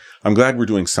it, but I'm glad we're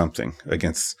doing something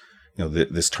against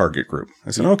this target group.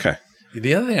 I said, okay.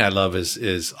 The other thing I love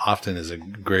is often is a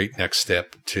great next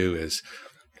step too, is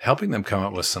helping them come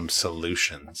up with some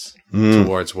solutions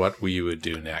towards what we would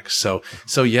do next. So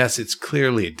yes, it's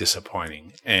clearly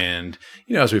disappointing. And,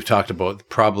 as we've talked about,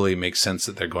 probably makes sense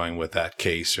that they're going with that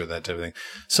case or that type of thing.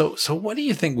 So what do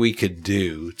you think we could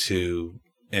do to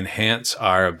enhance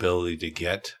our ability to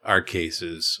get our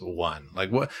cases won?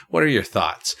 Like, what are your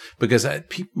thoughts? Because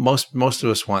most of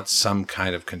us want some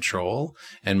kind of control,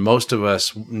 and most of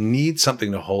us need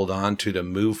something to hold on to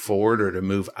move forward or to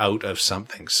move out of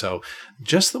something. So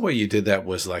just the way you did that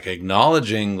was like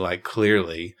acknowledging, like,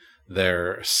 clearly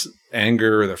their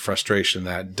anger or their frustration,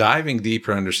 that diving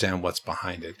deeper, understand what's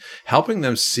behind it, helping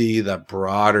them see the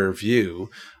broader view,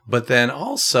 but then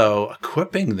also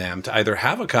equipping them to either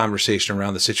have a conversation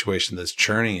around the situation that's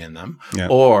churning in them,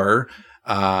 or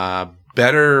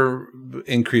better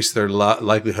increase their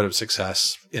likelihood of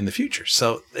success in the future.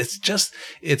 So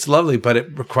it's lovely, but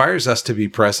it requires us to be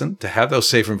present, to have those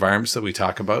safe environments that we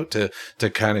talk about, to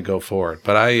kind of go forward.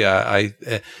 But I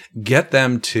get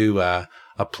them to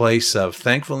a place of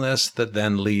thankfulness that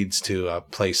then leads to a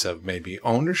place of maybe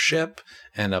ownership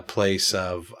and a place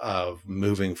of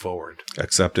moving forward.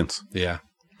 Acceptance. Yeah.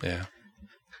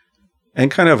 And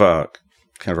kind of a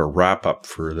wrap up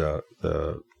for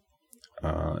the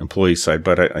employee side,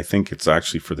 but I think it's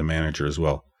actually for the manager as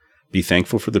well. Be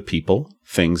thankful for the people,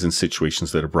 things, and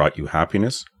situations that have brought you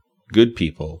happiness, good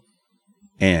people,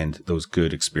 and those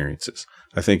good experiences.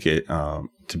 I think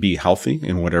to be healthy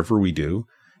in whatever we do,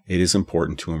 it is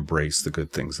important to embrace the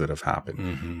good things that have happened.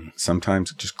 Mm-hmm.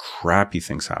 Sometimes just crappy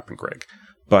things happen, Greg.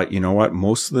 But you know what?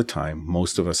 Most of the time,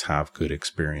 most of us have good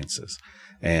experiences.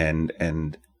 And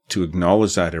to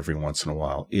acknowledge that every once in a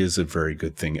while is a very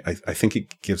good thing. I think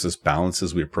it gives us balance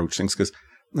as we approach things, because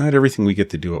not everything we get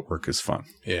to do at work is fun.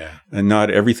 Yeah. And not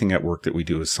everything at work that we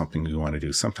do is something we want to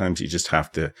do. Sometimes you just have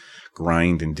to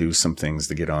grind and do some things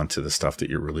to get onto the stuff that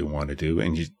you really want to do.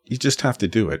 And you just have to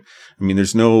do it. I mean,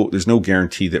 there's no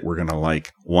guarantee that we're going to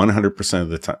like 100% of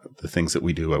the things that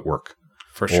we do at work.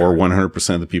 For sure. Or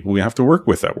 100% of the people we have to work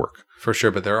with at work. For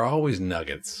sure. But there are always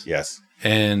nuggets. Yes.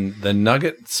 And the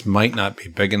nuggets might not be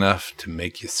big enough to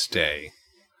make you stay,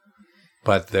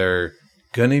 but they're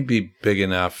going to be big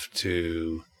enough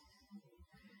to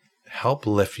help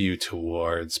lift you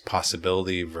towards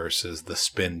possibility versus the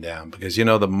spin down. Because,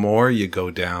 the more you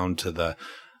go down to the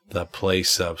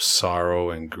place of sorrow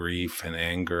and grief and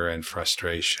anger and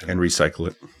frustration, and recycle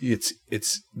it,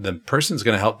 it's the person's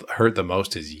going to hurt the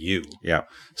most is you. Yeah.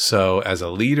 So as a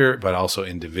leader, but also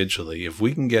individually, if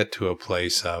we can get to a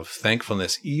place of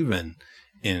thankfulness, even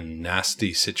in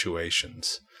nasty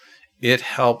situations, it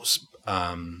helps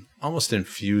almost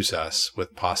infuse us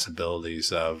with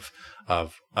possibilities of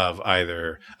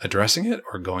either addressing it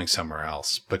or going somewhere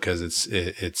else, because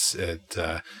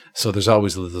so there's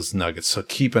always those nuggets. So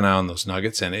keep an eye on those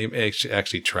nuggets and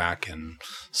actually track and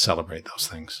celebrate those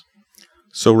things.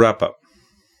 So wrap up.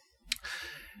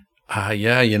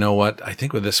 Yeah, you know what? I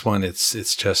think with this one,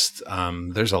 it's just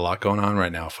there's a lot going on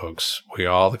right now, folks. We're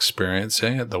all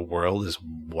experiencing it. The world is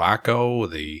wacko.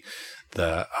 The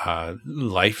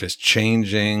life is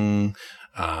changing.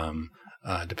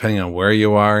 Depending on where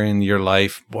you are in your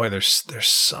life, boy, there's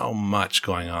so much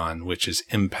going on, which is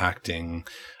impacting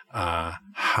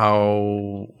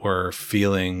how we're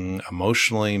feeling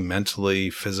emotionally, mentally,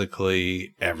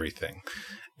 physically, everything.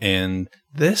 And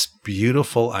this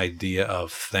beautiful idea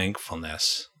of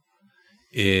thankfulness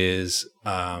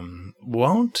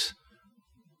won't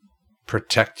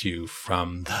protect you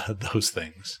from those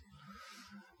things,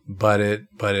 but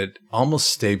it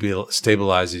almost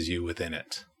stabilizes you within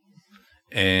it.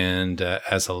 And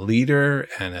as a leader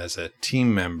and as a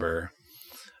team member,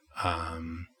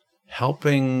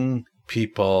 helping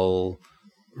people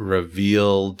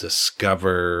reveal,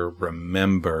 discover,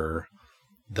 remember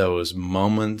those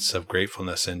moments of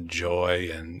gratefulness and joy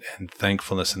and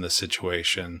thankfulness in the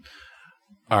situation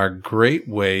are great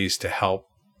ways to help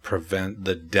prevent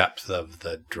the depth of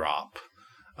the drop.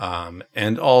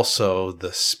 And also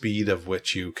the speed of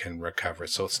which you can recover.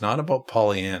 So it's not about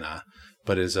Pollyanna,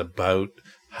 but is about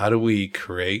how do we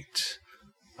create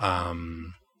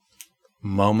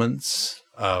moments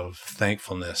of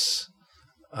thankfulness.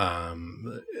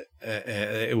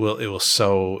 It will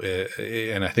sow,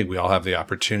 and I think we all have the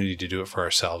opportunity to do it for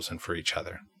ourselves and for each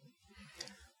other.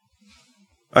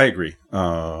 I agree.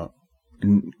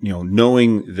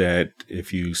 Knowing that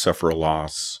if you suffer a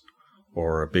loss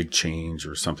or a big change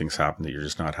or something's happened that you're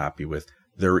just not happy with,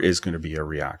 there is going to be a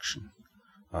reaction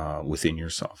within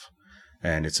yourself.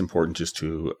 And it's important just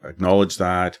to acknowledge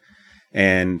that.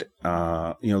 And,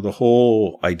 the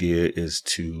whole idea is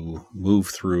to move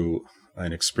through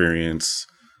an experience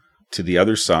to the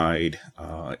other side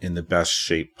in the best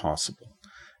shape possible.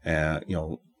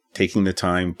 Taking the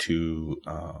time to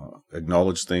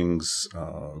acknowledge things,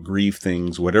 grieve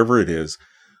things, whatever it is,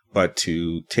 but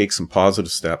to take some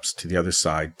positive steps to the other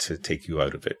side to take you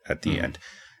out of it at the end.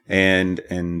 And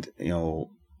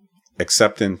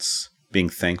acceptance, being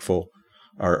thankful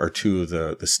are two of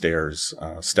the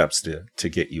steps to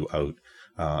get you out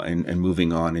and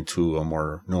moving on into a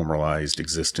more normalized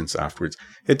existence afterwards.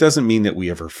 It doesn't mean that we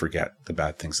ever forget the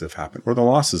bad things that have happened or the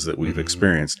losses that we've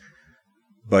experienced,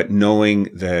 but knowing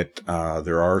that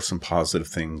there are some positive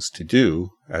things to do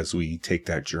as we take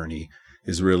that journey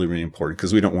is really, really important,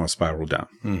 because we don't want to spiral down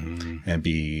and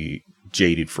be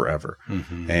jaded forever.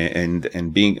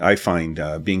 And I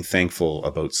find being thankful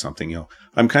about something,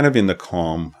 I'm kind of in the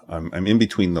calm. I'm in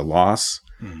between the loss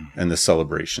and the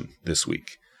celebration this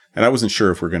week. And I wasn't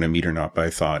sure if we're going to meet or not, but I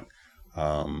thought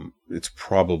it's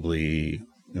probably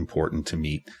important to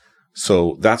meet.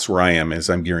 So that's where I am as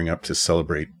I'm gearing up to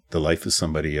celebrate the life of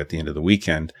somebody at the end of the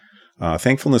weekend.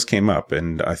 Thankfulness came up,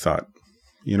 and I thought,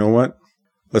 you know what?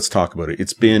 Let's talk about it.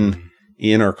 It's been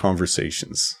in our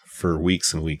conversations for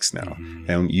weeks and weeks now.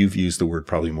 And you've used the word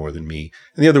probably more than me.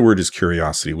 And the other word is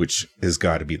curiosity, which has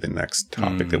got to be the next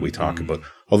topic that we talk about.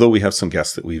 Although we have some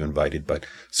guests that we've invited, but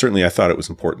certainly I thought it was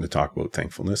important to talk about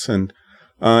thankfulness. And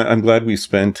I'm glad we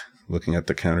spent, looking at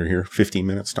the counter here, 15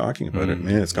 minutes talking about it.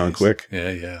 Man, it's gone quick.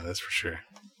 Yeah, that's for sure.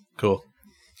 Cool.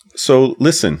 So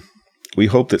listen, we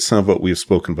hope that some of what we have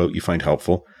spoken about you find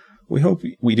helpful. We hope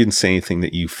we didn't say anything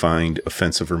that you find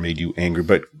offensive or made you angry.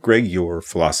 But Greg, your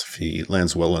philosophy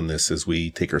lands well on this as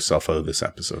we take ourselves out of this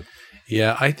episode.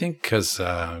 Yeah, I think because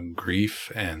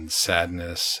grief and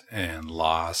sadness and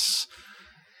loss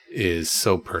is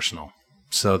so personal.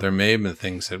 So there may have been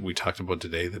things that we talked about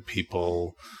today that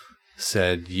people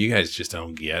said, you guys just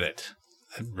don't get it.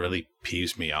 It really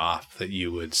peeves me off that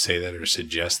you would say that or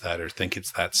suggest that or think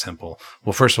it's that simple.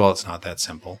 Well, first of all, it's not that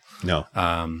simple. No.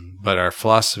 But our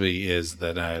philosophy is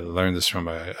that I learned this from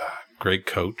a great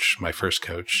coach, my first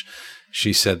coach.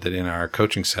 She said that in our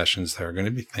coaching sessions, there are going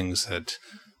to be things that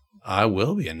I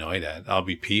will be annoyed at. I'll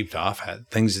be peeved off at.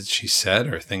 Things that she said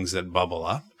or things that bubble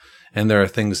up. And there are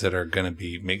things that are going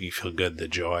to make me feel good, the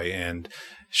joy. And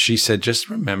she said, just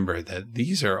remember that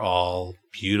these are all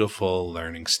beautiful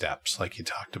learning steps, like you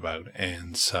talked about.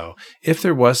 And so if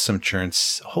there was some churn,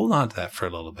 hold on to that for a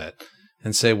little bit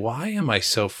and say, why am I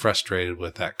so frustrated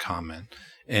with that comment?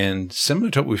 And similar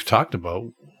to what we've talked about,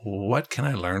 what can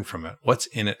I learn from it? What's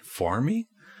in it for me?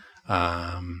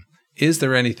 Is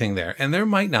there anything there? And there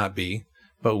might not be,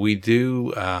 but we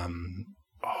do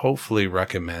hopefully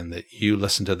recommend that you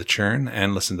listen to the churn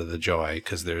and listen to the joy,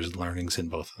 because there's learnings in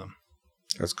both of them.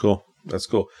 That's cool. That's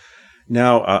cool.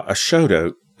 Now, a shout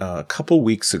out. A couple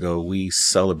weeks ago, we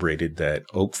celebrated that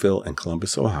Oakville and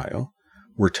Columbus, Ohio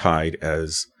were tied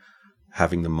as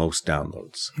having the most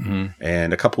downloads.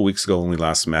 And a couple weeks ago when we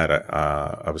last met,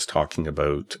 I was talking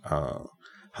about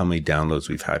how many downloads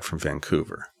we've had from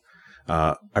Vancouver.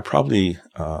 I probably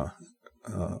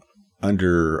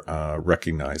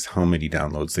recognized how many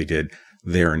downloads they did.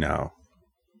 They're now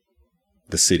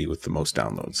the city with the most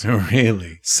downloads.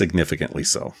 Really? Significantly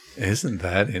so. Isn't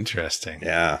that interesting?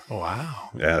 Yeah. Wow.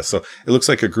 Yeah. So it looks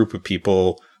like a group of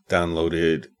people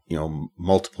downloaded,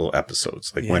 multiple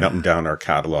episodes, went up and down our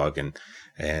catalog,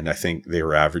 and I think they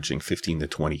were averaging 15 to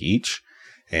 20 each.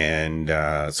 And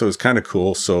so it's kind of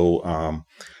cool. So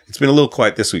it's been a little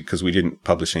quiet this week because we didn't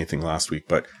publish anything last week,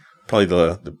 but probably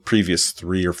the previous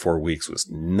 3 or 4 weeks was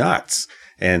nuts.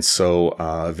 And so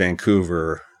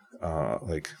Vancouver,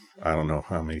 I don't know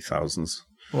how many thousands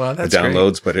of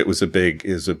downloads, great. But it was a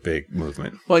big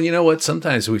movement. Well, you know what?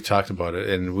 Sometimes we've talked about it,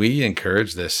 and we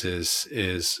encourage this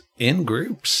is in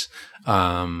groups.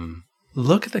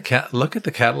 Look at the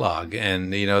catalog,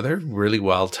 and they're really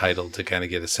well titled to kind of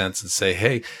get a sense and say,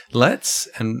 hey,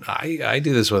 and I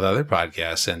do this with other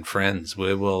podcasts and friends.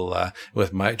 We will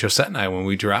with Josette and I, when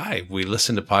we drive, we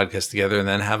listen to podcasts together and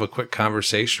then have a quick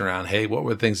conversation around, hey, what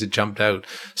were the things that jumped out?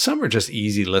 Some are just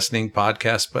easy listening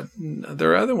podcasts, but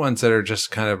there are other ones that are just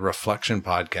kind of reflection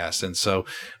podcasts, and so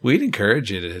we'd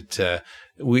encourage you to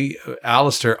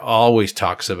Alistair always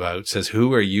says,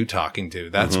 who are you talking to?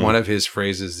 That's one of his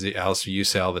phrases that Alistair, you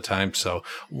say all the time. So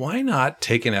why not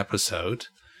take an episode,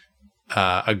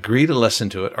 agree to listen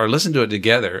to it or listen to it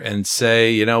together and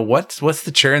say, what's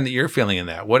the churn that you're feeling in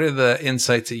that? What are the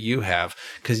insights that you have?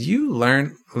 Because you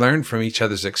learn from each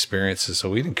other's experiences.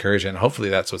 So we'd encourage it. And hopefully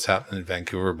that's what's happening in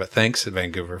Vancouver. But thanks to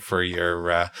Vancouver for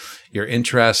your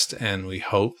interest. And we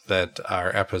hope that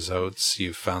our episodes,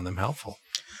 you've found them helpful.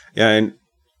 Yeah. And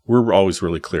we're always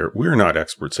really clear. We're not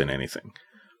experts in anything.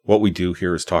 What we do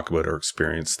here is talk about our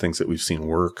experience, things that we've seen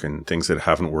work and things that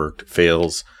haven't worked,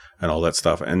 fails, and all that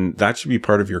stuff. And that should be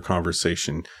part of your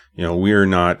conversation. We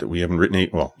haven't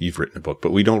written you've written a book,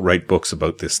 but we don't write books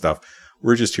about this stuff.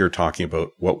 We're just here talking about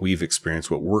what we've experienced,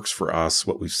 what works for us,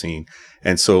 what we've seen.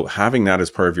 And so having that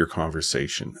as part of your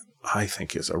conversation, I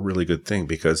think is a really good thing,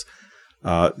 because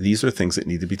these are things that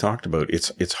need to be talked about.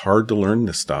 It's hard to learn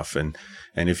this stuff. And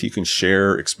if you can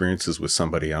share experiences with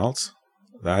somebody else,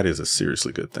 that is a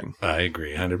seriously good thing. I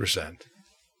agree 100%.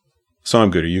 So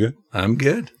I'm good. Are you good? I'm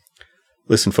good.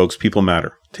 Listen, folks, people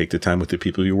matter. Take the time with the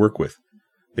people you work with.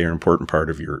 They are an important part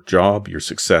of your job, your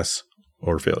success,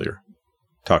 or failure.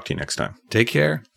 Talk to you next time. Take care.